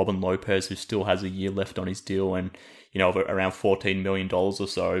someone like Robin Lopez, who still has a year left on his deal and, around $14 million or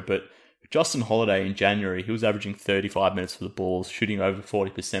so. But Justin Holiday in January, he was averaging 35 minutes for the Bulls, shooting over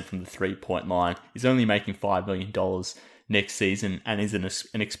 40% from the 3-point line. He's only making $5 million next season and is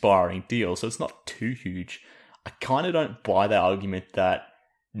an expiring deal, so it's not too huge. I kind of don't buy the argument that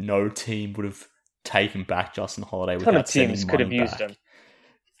no team would have taken back Justin Holiday without sending money back. Could have used him.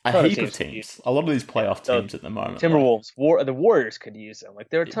 A heap of teams. A lot of these playoff teams at the moment. Timberwolves, the Warriors could use him. Like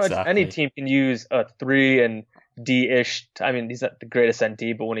there are tons. Exactly. Any team can use a 3 and D-ish. I mean, he's not the greatest on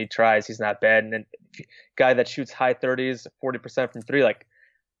D, but when he tries, he's not bad. And then guy that shoots high 30s, 40% from 3. Like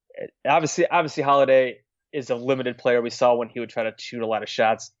obviously Holiday is a limited player. We saw when he would try to shoot a lot of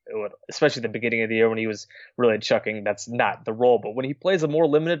shots, especially at the beginning of the year when he was really chucking. That's not the role. But when he plays a more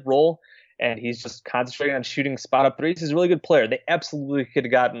limited role and he's just concentrating on shooting spot-up threes, he's a really good player. They absolutely could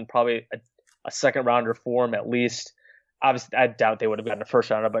have gotten probably a second-rounder for him at least. Obviously, I doubt they would have gotten a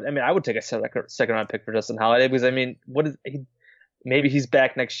first-rounder, but, I mean, I would take a second-round pick for Justin Holiday because, I mean, maybe he's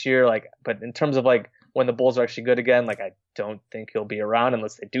back next year, but in terms of, when the Bulls are actually good again, I don't think he'll be around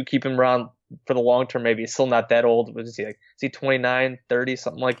unless they do keep him around for the long term. Maybe he's still not that old. Is he 29, 30,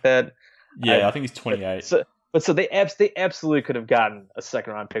 something like that? Yeah, I think he's 28. But so they absolutely could have gotten a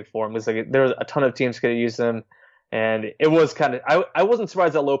second round pick for him. It was like there was a ton of teams could have used him, and it was kind of I wasn't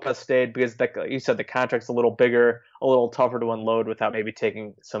surprised that Lopez stayed because like you said, the contract's a little bigger, a little tougher to unload without maybe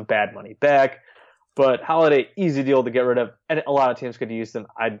taking some bad money back. But Holiday, easy deal to get rid of, and a lot of teams could use them.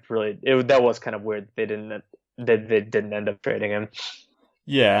 That was kind of weird. They didn't end up trading him.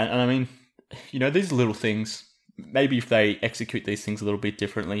 Yeah, and I mean, these little things. Maybe if they execute these things a little bit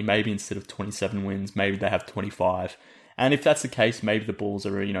differently, maybe instead of 27 wins, maybe they have 25. And if that's the case, maybe the Bulls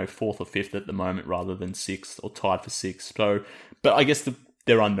are, fourth or fifth at the moment rather than sixth or tied for sixth. So, but I guess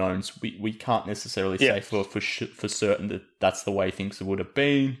they're unknowns. We can't necessarily say for certain that that's the way things would have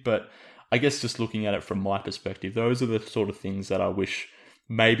been. But I guess just looking at it from my perspective, those are the sort of things that I wish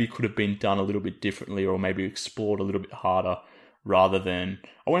maybe could have been done a little bit differently or maybe explored a little bit harder. Rather than,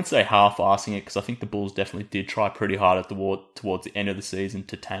 I won't say half-assing it, because I think the Bulls definitely did try pretty hard towards the end of the season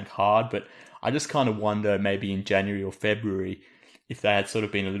to tank hard, but I just kind of wonder maybe in January or February, if they had sort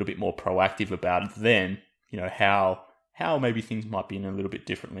of been a little bit more proactive about it then, how maybe things might be in a little bit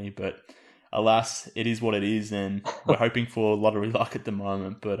differently, but alas, it is what it is, and we're hoping for lottery luck at the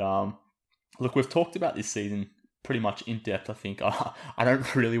moment, but look, we've talked about this season pretty much in depth, I think. I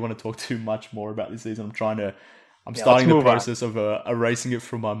don't really want to talk too much more about this season. I'm starting the process of erasing it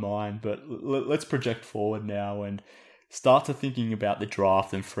from my mind, but let's project forward now and start to thinking about the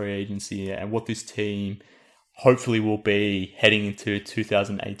draft and free agency and what this team hopefully will be heading into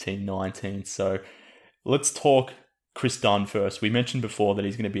 2018-19. So let's talk Chris Dunn first. We mentioned before that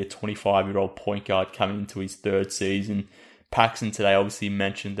he's going to be a 25-year-old point guard coming into his third season. Paxson today obviously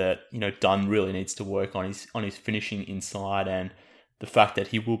mentioned that Dunn really needs to work on his finishing inside and the fact that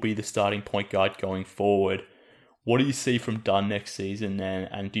he will be the starting point guard going forward. What do you see from Dunn next season,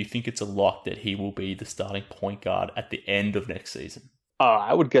 and do you think it's a lock that he will be the starting point guard at the end of next season?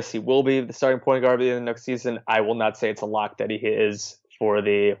 I would guess he will be the starting point guard at the end of next season. I will not say it's a lock that he is for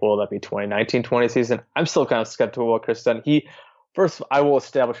the, will that be 2019-20 season? I'm still kind of skeptical about Chris Dunn. First, I will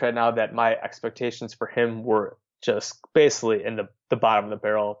establish right now that my expectations for him were just basically in the bottom of the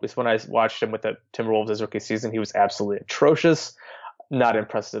barrel. Because when I watched him with the Timberwolves his rookie season, he was absolutely atrocious. Not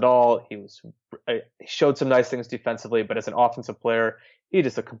impressed at all. He showed some nice things defensively, but as an offensive player, he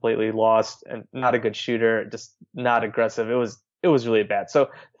just completely lost and not a good shooter, just not aggressive. It was really bad. So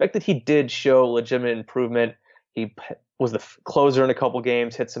the fact that he did show legitimate improvement, he was the closer in a couple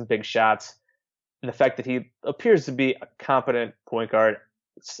games, hit some big shots, and the fact that he appears to be a competent point guard,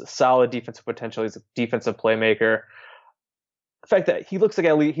 solid defensive potential, he's a defensive playmaker. The fact that he looks like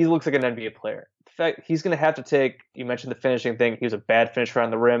an NBA player. The fact he's going to have to take, you mentioned the finishing thing, he was a bad finisher on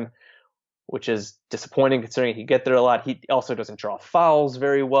the rim, which is disappointing considering he get there a lot. He also doesn't draw fouls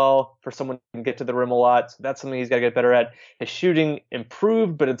very well for someone who can get to the rim a lot. So that's something he's got to get better at. His shooting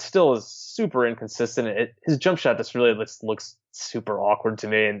improved, but it still is super inconsistent. His jump shot just really looks super awkward to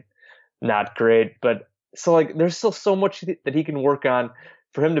me and not great. But so there's still so much that he can work on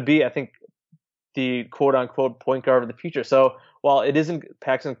for him to be, I think, the quote unquote point guard of the future. So while it isn't,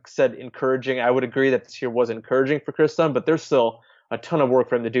 Paxson said, encouraging, I would agree that this year was encouraging for Chris Dunn, but there's still a ton of work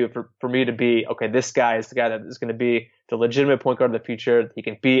for him to do for me to be, okay, this guy is the guy that is going to be the legitimate point guard of the future. He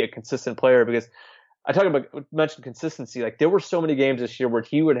can be a consistent player, because mentioned consistency. There were so many games this year where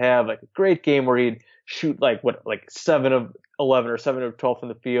he would have a great game where he'd shoot 7 of 11 or 7 of 12 from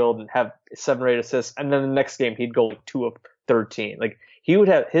the field and have 7 or 8 assists. And then the next game he'd go 2 of 13. He would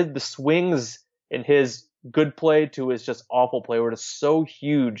have the swings in his good play to his just awful play were just so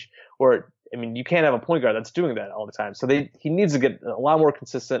huge, you can't have a point guard that's doing that all the time. So he needs to get a lot more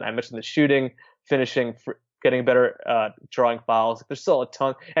consistent. I mentioned the shooting, finishing, getting better, drawing fouls. There's still a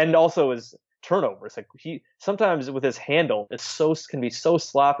ton, and also his turnovers. He sometimes with his handle, can be so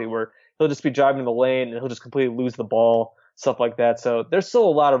sloppy where he'll just be driving in the lane and he'll just completely lose the ball, stuff like that. So there's still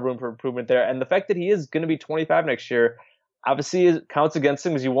a lot of room for improvement there. And the fact that he is going to be 25 next year, obviously it counts against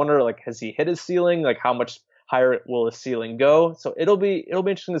him, because you wonder, has he hit his ceiling? How much higher will his ceiling go? So it'll be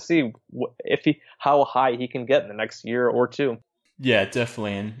interesting to see how high he can get in the next year or two. Yeah,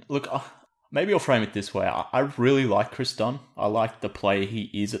 definitely. And look, maybe I'll frame it this way. I really like Chris Dunn. I like the player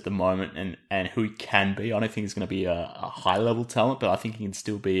he is at the moment and who he can be. I don't think he's going to be a high-level talent, but I think he can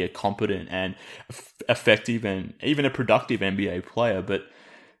still be a competent and effective and even a productive NBA player. But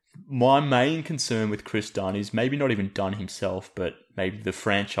my main concern with Chris Dunn is maybe not even Dunn himself, but maybe the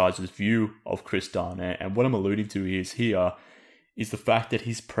franchise's view of Chris Dunn. And what I'm alluding to is the fact that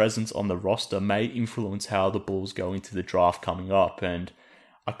his presence on the roster may influence how the Bulls go into the draft coming up. And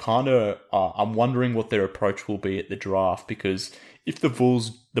I'm wondering what their approach will be at the draft, because if the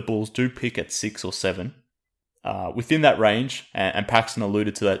Bulls do pick at 6 or 7, within that range, and Paxson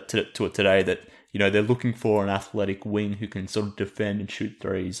alluded to it today, that they're looking for an athletic wing who can sort of defend and shoot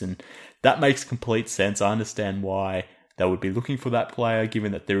threes, and that makes complete sense. I understand why they would be looking for that player,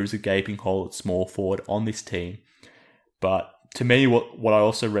 given that there is a gaping hole at small forward on this team. But to me, what I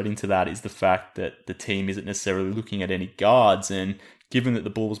also read into that is the fact that the team isn't necessarily looking at any guards, and given that the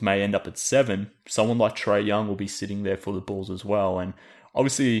Bulls may end up at 7, someone like Trae Young will be sitting there for the Bulls as well. And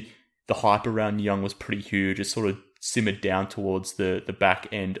obviously, the hype around Young was pretty huge. It sort of simmered down towards the back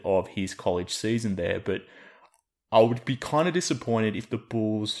end of his college season there. But I would be kind of disappointed if the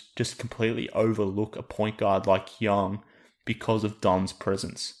Bulls just completely overlook a point guard like Young because of Dunn's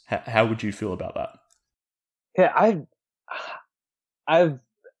presence. How would you feel about that? Yeah,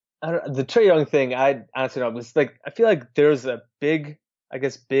 the Trae Young thing, I honestly don't know. It's like, I feel like there's a big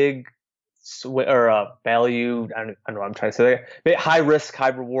value. I don't know what I'm trying to say. Like, high risk, high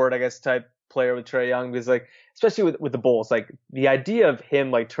reward, I guess, type player with Trae Young, because like, especially with the Bulls, like the idea of him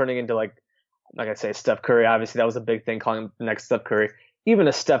like turning into like, I'm not gonna say Steph Curry. Obviously, that was a big thing, calling him the next Steph Curry. Even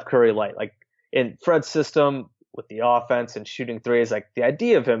a Steph Curry light, like in Fred's system with the offense and shooting threes, like the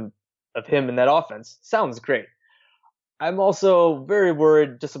idea of him in that offense sounds great. I'm also very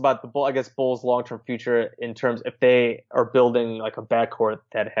worried just about Bulls' long-term future in terms if they are building like a backcourt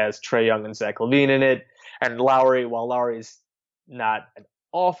that has Trae Young and Zach LaVine in it, and Lowry. While Lowry's not an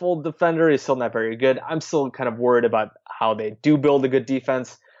awful defender, he's still not very good. I'm still kind of worried about how they do build a good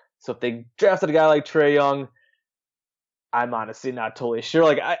defense. So if they drafted a guy like Trae Young, I'm honestly not totally sure.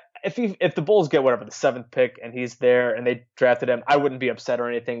 Like if the Bulls get whatever the 7th pick and he's there and they drafted him, I wouldn't be upset or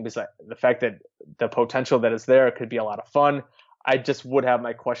anything, because the fact that the potential that is there could be a lot of fun. I just would have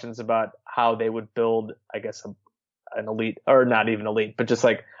my questions about how they would build, I guess, an elite, or not even elite, but just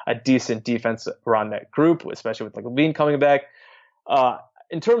like a decent defense around that group, especially with like LaVine coming back.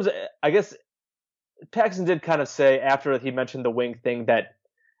 In terms of, I guess, Paxson did kind of say after he mentioned the wing thing that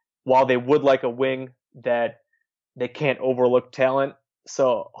while they would like a wing, that they can't overlook talent.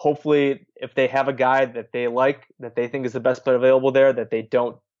 So hopefully if they have a guy that they like, that they think is the best player available there, that they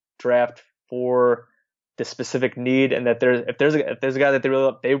don't draft for the specific need, and that if there's a guy that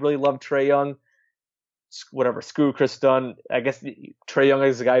they really love Trae Young, whatever, screw Chris Dunn. I guess Trae Young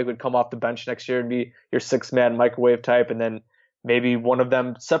is a guy who could come off the bench next year and be your 6-man microwave type, and then maybe one of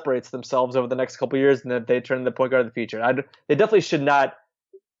them separates themselves over the next couple of years and then they turn the point guard of the future. They definitely should not.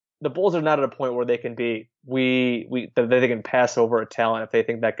 The Bulls are not at a point where they can be that they can pass over a talent if they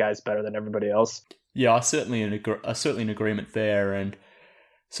think that guy's better than everybody else. Yeah, I'm certainly in agreement there, and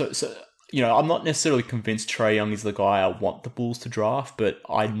so I'm not necessarily convinced Trae Young is the guy I want the Bulls to draft, but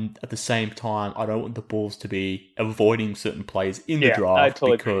at the same time I don't want the Bulls to be avoiding certain players in the draft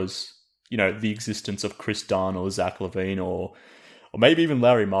because the existence of Chris Dunn or Zach LaVine or maybe even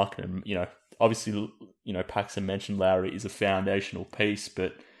Larry Markkinen. Obviously, Paxson mentioned Larry is a foundational piece,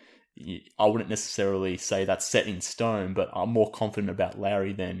 but I wouldn't necessarily say that's set in stone, but I'm more confident about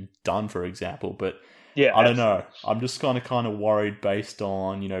Larry than Dunn, for example. But yeah, I don't know. I'm just kind of worried based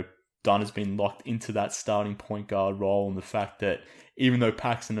on, Dunn has been locked into that starting point guard role, and the fact that even though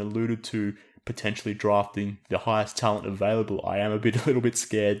Paxson alluded to potentially drafting the highest talent available, I am a little bit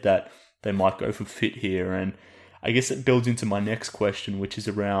scared that they might go for fit here. And I guess it builds into my next question, which is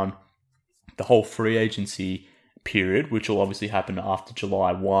around the whole free agency period, which will obviously happen after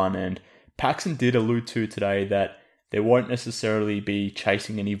July 1. And Paxson did allude to today that they won't necessarily be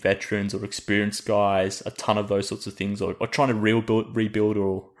chasing any veterans or experienced guys, a ton of those sorts of things, or trying to rebuild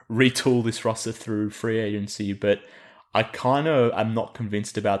or retool this roster through free agency. But I kind of am not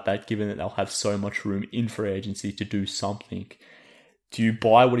convinced about that, given that they'll have so much room in free agency to do something. Do you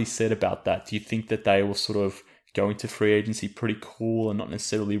buy what he said about that? Do you think that they will sort of go into free agency pretty cool and not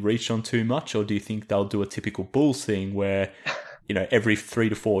necessarily reach on too much? Or do you think they'll do a typical Bulls thing where, every 3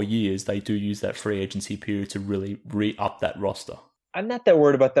 to 4 years they do use that free agency period to really re-up that roster? I'm not that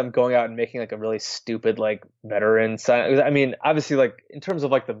worried about them going out and making like a really stupid like veteran sign. I mean, obviously, like in terms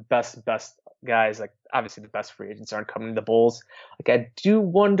of like the best guys, like obviously the best free agents aren't coming to the Bulls. Like I do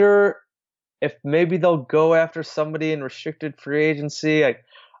wonder if maybe they'll go after somebody in restricted free agency.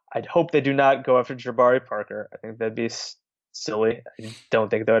 I'd hope they do not go after Jabari Parker. I think that'd be silly. I don't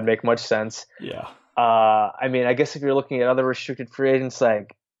think that would make much sense. Yeah. I mean, I guess if you're looking at other restricted free agents,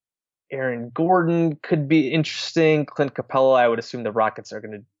 like Aaron Gordon could be interesting. Clint Capella, I would assume the Rockets are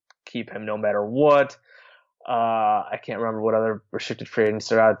going to keep him no matter what. I can't remember what other restricted free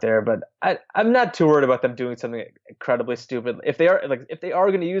agents are out there, but I'm not too worried about them doing something incredibly stupid. If they are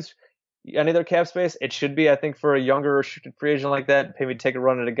going to use any of their cap space, it should be, I think, for a younger restricted free agent like that. Maybe take a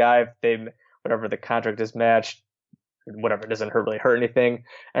run at a guy if whatever the contract is matched. whatever, it doesn't really hurt anything.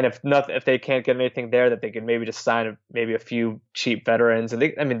 And if they can't get anything there, that they could maybe just sign maybe a few cheap veterans. And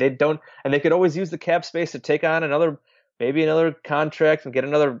they could always use the cap space to take on another contract and get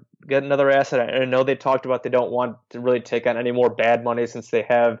another asset. I know they talked about they don't want to really take on any more bad money since they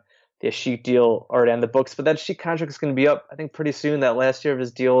have the Asik deal already on the books, but that Asik contract is going to be up, I think, pretty soon. That last year of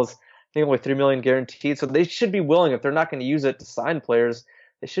his deal is, I think, only $3 million guaranteed. So they should be willing, if they're not going to use it to sign players,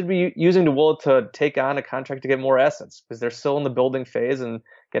 they should be using the will to take on a contract to get more assets, because they're still in the building phase, and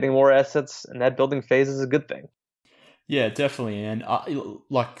getting more assets in that building phase is a good thing. Yeah, definitely. And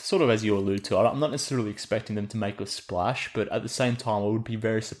like sort of as you allude to, I'm not necessarily expecting them to make a splash, but at the same time, I would be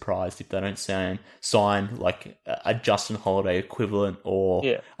very surprised if they don't sign like a Justin Holiday equivalent or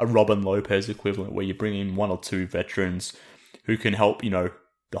a Robin Lopez equivalent, where you bring in one or two veterans who can help,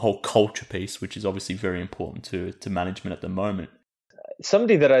 the whole culture piece, which is obviously very important to management at the moment.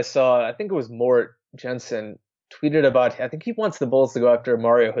 Somebody that I saw, I think it was Mort Jensen, tweeted about, I think he wants the Bulls to go after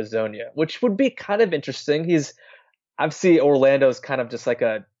Mario Hezonja, which would be kind of interesting. Obviously, Orlando's kind of just like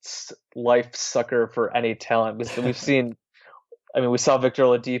a life sucker for any talent. We've seen, we saw Victor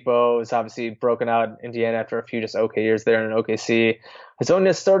Oladipo is obviously broken out in Indiana after a few just okay years there in OKC.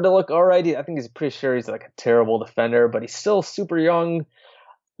 Hezonja started to look all right. I think he's pretty sure he's like a terrible defender, but he's still super young.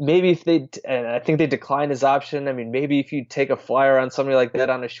 Maybe and I think they declined his option. Maybe if you take a flyer on somebody like that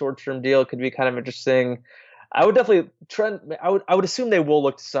on a short-term deal, it could be kind of interesting. I would definitely I would assume they will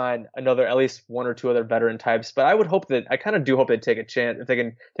look to sign at least one or two other veteran types, but I kind of do hope they take a chance, if they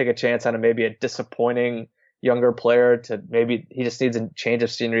can take a chance on maybe a disappointing younger player to maybe he just needs a change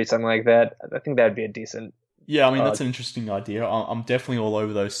of scenery, something like that. I think that'd be a decent. Yeah, that's an interesting idea. I'm definitely all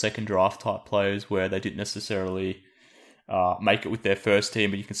over those second draft type players where they didn't necessarily make it with their first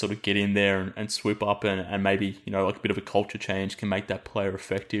team, but you can sort of get in there and swoop up and maybe, like a bit of a culture change can make that player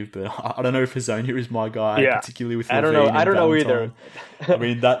effective. But I don't know if Hezonja is my guy, particularly with I don't know either.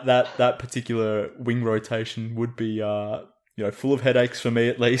 that particular wing rotation would be, full of headaches for me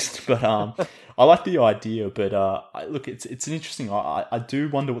at least. But I like the idea. But look, it's an interesting. I do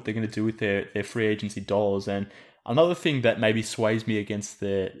wonder what they're going to do with their free agency dollars. And another thing that maybe sways me against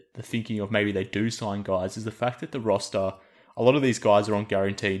the thinking of maybe they do sign guys is the fact that the roster, a lot of these guys are on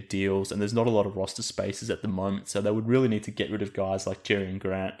guaranteed deals and there's not a lot of roster spaces at the moment. So they would really need to get rid of guys like Jerian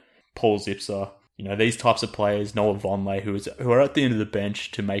Grant, Paul Zipser, these types of players, Noah Vonleh, who are at the end of the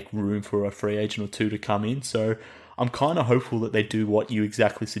bench to make room for a free agent or two to come in. So I'm kind of hopeful that they do what you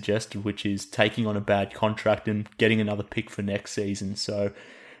exactly suggested, which is taking on a bad contract and getting another pick for next season. So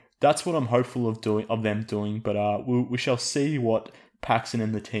that's what I'm hopeful of them doing, but we shall see what Paxson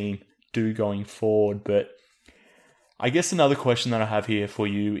and the team do going forward. But I guess another question that I have here for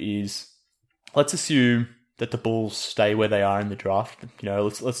you is, let's assume that the Bulls stay where they are in the draft.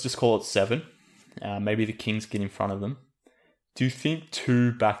 Let's just call it 7. Maybe the Kings get in front of them. Do you think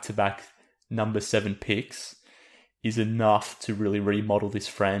 2 back-to-back number 7 picks is enough to really remodel this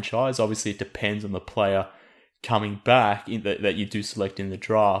franchise? Obviously, it depends on the player coming back that you do select in the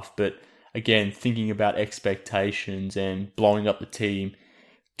draft. But again, thinking about expectations and blowing up the team,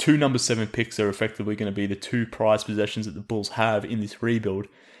 2 number 7 picks are effectively going to be the 2 prized possessions that the Bulls have in this rebuild.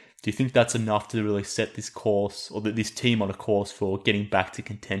 Do you think that's enough to really set this course, or this team on a course for getting back to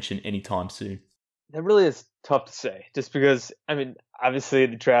contention anytime soon? That really is tough to say, just because, obviously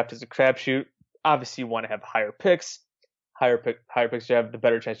the draft is a crapshoot. Obviously you want to have higher picks. Higher picks you have, the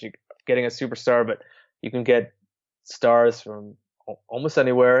better chance of getting a superstar, but you can get stars from almost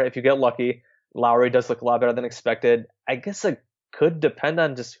anywhere if you get lucky. Lowry does look a lot better than expected. I guess it could depend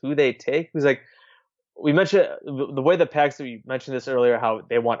on just who they take. Who's like, we mentioned the way the Paxson, you mentioned this earlier, how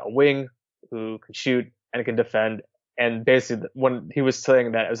they want a wing who can shoot and can defend. And basically, when he was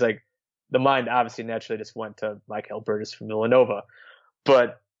saying that, it was like the mind obviously naturally just went to Mikal Bridges from Villanova.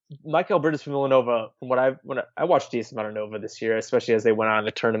 But Mikal Bridges from Villanova, from when I watched decent amount of Nova this year, especially as they went on in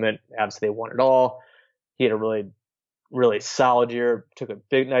the tournament, obviously they won it all. He had a really, really solid year, took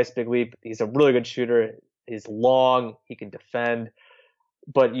a nice big leap. He's a really good shooter. He's long. He can defend.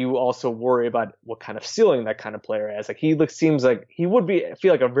 But you also worry about what kind of ceiling that kind of player has. Like seems like he would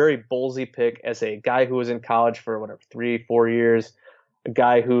feel like a very ballsy pick as a guy who was in college for 3-4 years, a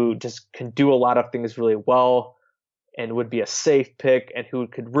guy who just can do a lot of things really well and would be a safe pick and who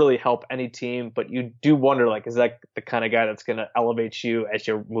could really help any team. But you do wonder, is that the kind of guy that's going to elevate you as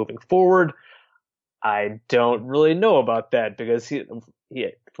you're moving forward? I don't really know about that, because he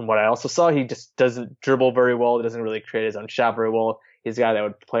from what I also saw, he just doesn't dribble very well. He doesn't really create his own shot very well. He's a guy that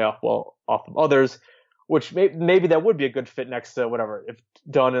would play off of others, which maybe that would be a good fit next to whatever. If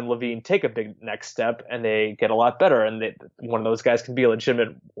Dunn and LaVine take a big next step and they get a lot better, and one of those guys can be a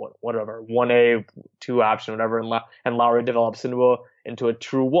legitimate whatever 1A, 2 option, whatever, and Lowry develops into a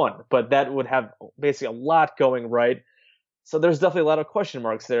true 1. But that would have basically a lot going right. So there's definitely a lot of question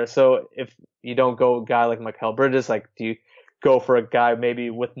marks there. So if you don't go a guy like Mikal Bridges, like do you go for a guy maybe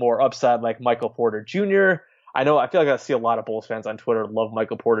with more upside like Michael Porter Jr.? I feel like I see a lot of Bulls fans on Twitter love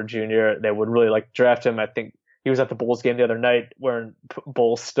Michael Porter Jr. They would really like draft him. I think he was at the Bulls game the other night wearing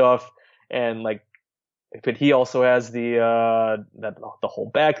Bulls stuff, and but he also has the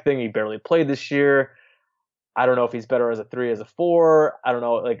whole back thing. He barely played this year. I don't know if he's better as a 3, as a 4. I don't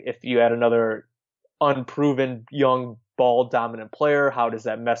know, like if you add another unproven young ball dominant player, how does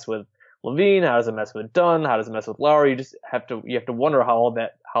that mess with LaVine? How does it mess with Dunn? How does it mess with Lowry? You just have to wonder how all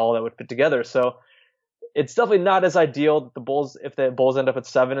that would fit together. So it's definitely not as ideal that if the Bulls end up at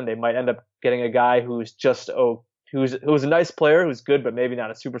 7, and they might end up getting a guy who's who's a nice player, who's good, but maybe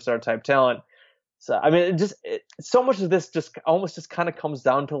not a superstar type talent. So I mean, so much of this just kind of comes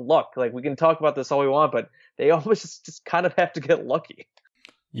down to luck. Like we can talk about this all we want, but they almost just kind of have to get lucky.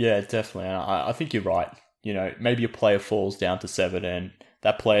 Yeah, definitely. I think you're right. Maybe a player falls down to 7, and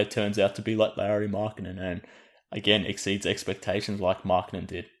that player turns out to be like Lauri Markkanen, and again exceeds expectations like Markkanen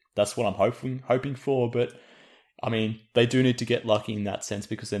did. That's what I'm hoping for, but I mean, they do need to get lucky in that sense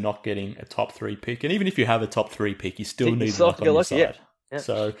because they're not getting a top 3 pick. And even if you have a top 3 pick, you still need luck on your side. Yeah.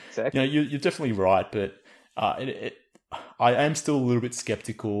 So, exactly. You're definitely right, but I am still a little bit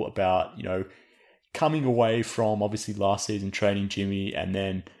skeptical about, coming away from obviously last season trading Jimmy and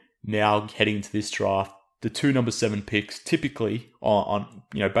then now heading into this draft. The 2 number 7 picks, typically on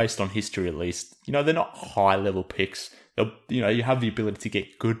based on history at least, they're not high level picks. You have the ability to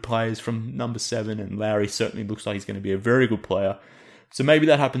get good players from number 7, and Lowry certainly looks like he's going to be a very good player. So maybe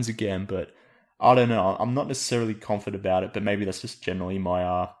that happens again, but I don't know. I'm not necessarily confident about it, but maybe that's just generally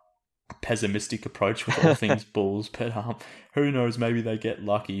my pessimistic approach with all things Bulls. But who knows? Maybe they get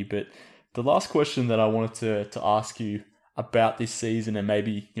lucky. But the last question that I wanted to ask you about this season, and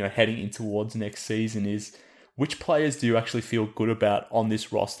maybe heading in towards next season, is which players do you actually feel good about on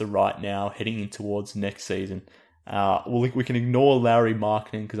this roster right now, heading in towards next season? We can ignore Lauri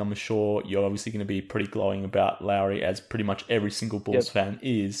Markkanen because I'm sure you're obviously going to be pretty glowing about Lowry, as pretty much every single Bulls fan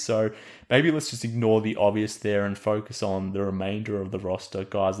is. So maybe let's just ignore the obvious there and focus on the remainder of the roster,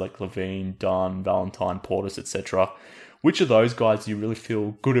 guys like LaVine, Dunn, Valentine, Portis, etc. Which of those guys do you really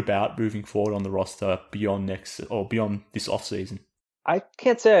feel good about moving forward on the roster beyond this offseason? I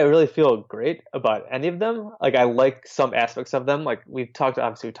can't say I really feel great about any of them. Like I like some aspects of them. Like we've talked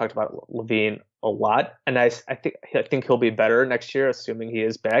about LaVine a lot, and I think he'll be better next year, assuming he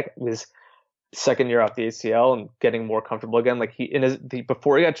is back. His second year off the ACL and getting more comfortable again. Like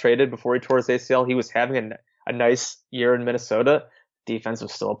before he got traded, before he tore his ACL, he was having a nice year in Minnesota. Defense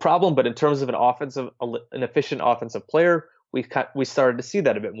was still a problem, but in terms of an efficient offensive player, we started to see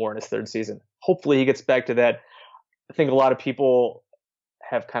that a bit more in his 3rd season. Hopefully he gets back to that. I think a lot of people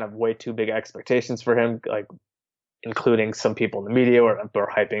have kind of way too big expectations for him, like including some people in the media or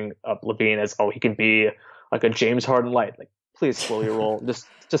hyping up LaVine as, he can be like a James Harden light. Like, please slow your roll. Just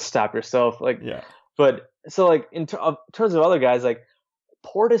stop yourself. Like, yeah. But so like in terms of other guys, like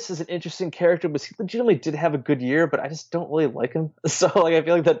Portis is an interesting character, but he legitimately did have a good year, but I just don't really like him. So like I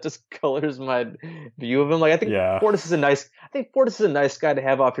feel like that just colors my view of him. Like I think Portis is a nice guy to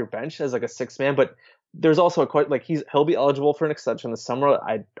have off your bench as like a 6th man, but there's also he'll be eligible for an extension this summer.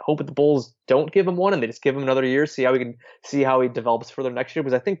 I hope that the Bulls don't give him one and they just give him another year, see how he develops further next year.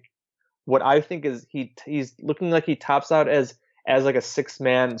 Because I think is he's looking like he tops out as like a 6th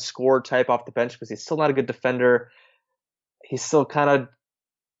man scorer type off the bench because he's still not a good defender. He's still kind of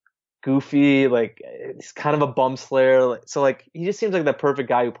goofy, like he's kind of a bum slayer. So like he just seems like the perfect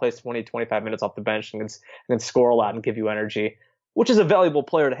guy who plays 20, 25 minutes off the bench and can score a lot and give you energy, which is a valuable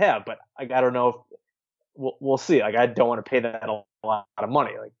player to have. But I don't know if we'll see. Like I don't want to pay that a lot of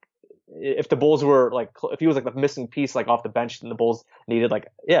money. Like if the Bulls were like, if he was like the missing piece like off the bench and the Bulls needed, like,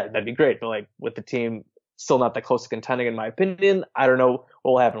 yeah, that'd be great. But like with the team still not that close to contending, in my opinion, I don't know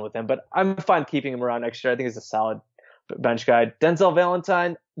what will happen with him. But I'm fine keeping him around next year. I think he's a solid bench guy. Denzel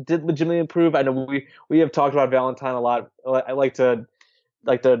Valentine did legitimately improve. I know we have talked about Valentine a lot. I like to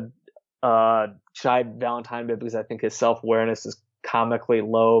chide Valentine a bit because I think his self-awareness is comically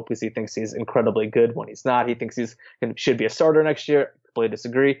low because he thinks he's incredibly good when he's not. He thinks should be a starter next year. Completely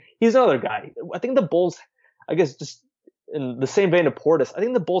disagree. He's another guy. I think the Bulls, I guess just in the same vein of Portis, I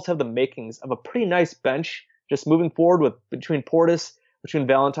think the Bulls have the makings of a pretty nice bench just moving forward between Portis, between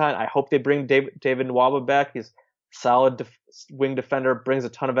Valentine. I hope they bring David Nwaba back. He's solid wing defender, brings a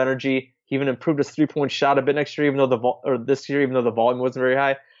ton of energy. He even improved his 3-point shot a bit next year, even though this year, even though the volume wasn't very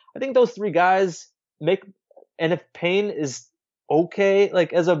high. I think those three guys make, and if Payne is okay,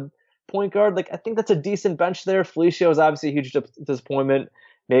 like as a point guard, like I think that's a decent bench there. Felicio is obviously a huge disappointment.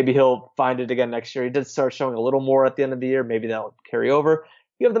 Maybe he'll find it again next year. He did start showing a little more at the end of the year. Maybe that'll carry over.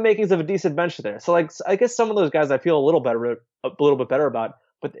 You have the makings of a decent bench there. So like, I guess some of those guys I feel a little bit better about,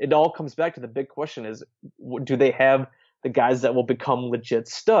 but it all comes back to the big question is, do they have the guys that will become legit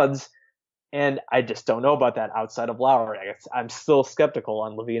studs? And I just don't know about that outside of Lowry. I guess I'm still skeptical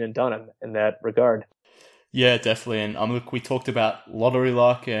on LaVine and Dunn in that regard. Yeah, definitely. And look, we talked about lottery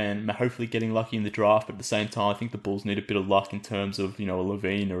luck and hopefully getting lucky in the draft, but at the same time, I think the Bulls need a bit of luck in terms of, a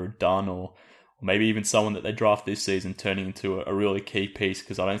LaVine or a Dunn or maybe even someone that they draft this season turning into a really key piece,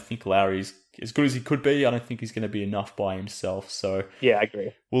 because I don't think Lowry's as good as he could be. I don't think he's going to be enough by himself. So yeah, I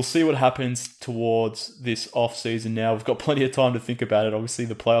agree. We'll see what happens towards this off season. Now we've got plenty of time to think about it. Obviously,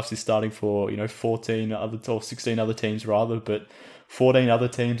 the playoffs is starting for 16 other teams rather, but 14 other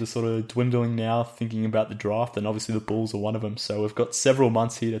teams are sort of dwindling now, thinking about the draft, and obviously the Bulls are one of them. So we've got several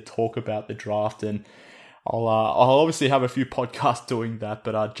months here to talk about the draft, and I'll obviously have a few podcasts doing that.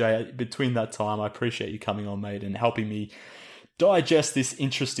 But Jay, between that time, I appreciate you coming on, mate, and helping me digest this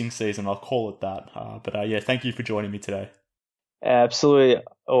interesting season. I'll call it that. But yeah, thank you for joining me today. Absolutely.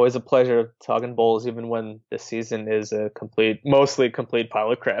 Always a pleasure talking Bulls, even when the season is mostly a complete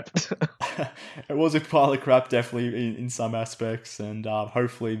pile of crap. It was a pile of crap, definitely, in some aspects. And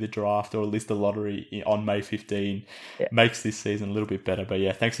hopefully the draft, or at least the lottery on May 15, makes this season a little bit better. But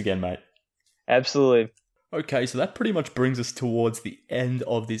yeah, thanks again, mate. Absolutely. Okay, so that pretty much brings us towards the end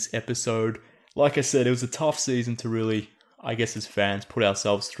of this episode. Like I said, it was a tough season to really, I guess as fans, put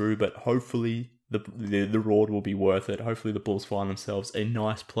ourselves through, but hopefully the reward will be worth it. Hopefully the Bulls find themselves a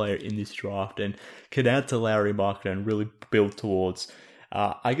nice player in this draft and can add to Lauri Markkanen and really build towards,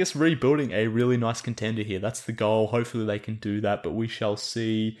 I guess, rebuilding a really nice contender here. That's the goal. Hopefully they can do that, but we shall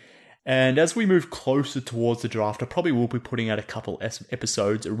see. And as we move closer towards the draft, I probably will be putting out a couple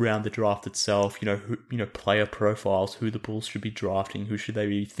episodes around the draft itself. Player profiles, who the Bulls should be drafting, who should they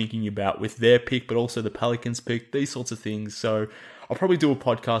be thinking about with their pick, but also the Pelicans pick, these sorts of things. So I'll probably do a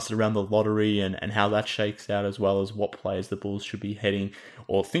podcast around the lottery and how that shakes out, as well as what players the Bulls should be heading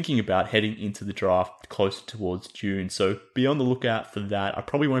or thinking about heading into the draft closer towards June. So be on the lookout for that. I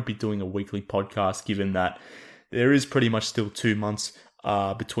probably won't be doing a weekly podcast, given that there is pretty much still 2 months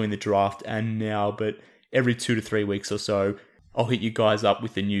between the draft and now, but every 2 to 3 weeks or so, I'll hit you guys up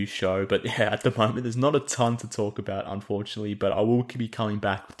with a new show. But yeah, at the moment, there's not a ton to talk about, unfortunately, but I will be coming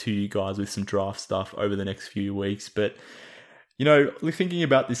back to you guys with some draft stuff over the next few weeks. But, thinking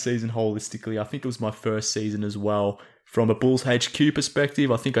about this season holistically, I think it was my first season as well. From a Bulls HQ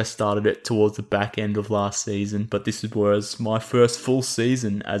perspective, I think I started it towards the back end of last season, but this was my first full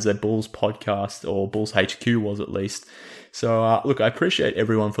season as a Bulls podcast, or Bulls HQ was at least. So, look, I appreciate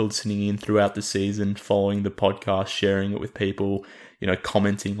everyone for listening in throughout the season, following the podcast, sharing it with people,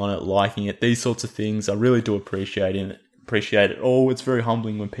 commenting on it, liking it, these sorts of things. I really do appreciate it all. It's very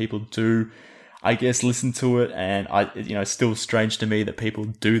humbling when people do, I guess, listen to it, and it's still strange to me that people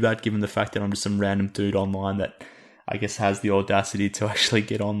do that, given the fact that I'm just some random dude online that I guess has the audacity to actually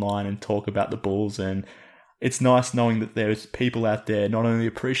get online and talk about the Bulls. And it's nice knowing that there's people out there not only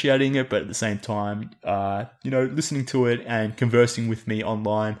appreciating it, but at the same time, listening to it and conversing with me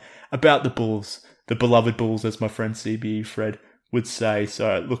online about the Bulls, the beloved Bulls, as my friend CBE Fred would say.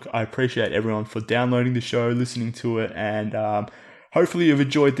 So look, I appreciate everyone for downloading the show, listening to it, and hopefully you've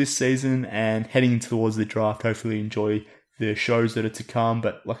enjoyed this season, and heading towards the draft, hopefully enjoy the shows that are to come.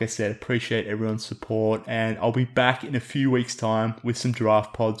 But like I said, appreciate everyone's support, and I'll be back in a few weeks' time with some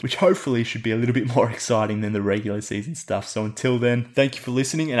draft pods, which hopefully should be a little bit more exciting than the regular season stuff. So until then, thank you for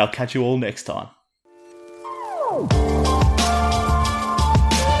listening, and I'll catch you all next time.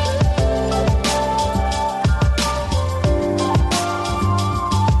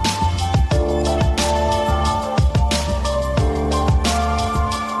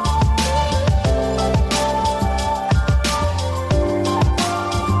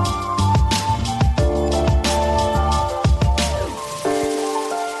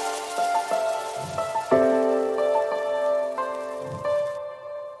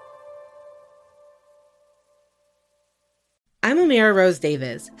 I'm Amira Rose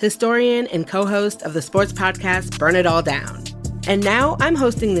Davis, historian and co-host of the sports podcast Burn It All Down. And now I'm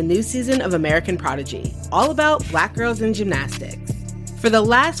hosting the new season of American Prodigy, all about Black girls in gymnastics. For the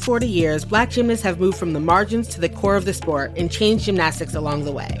last 40 years, Black gymnasts have moved from the margins to the core of the sport and changed gymnastics along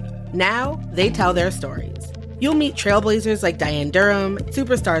the way. Now, they tell their stories. You'll meet trailblazers like Diane Durham,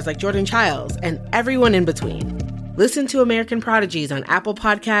 superstars like Jordan Chiles, and everyone in between. Listen to American Prodigies on Apple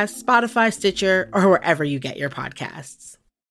Podcasts, Spotify, Stitcher, or wherever you get your podcasts.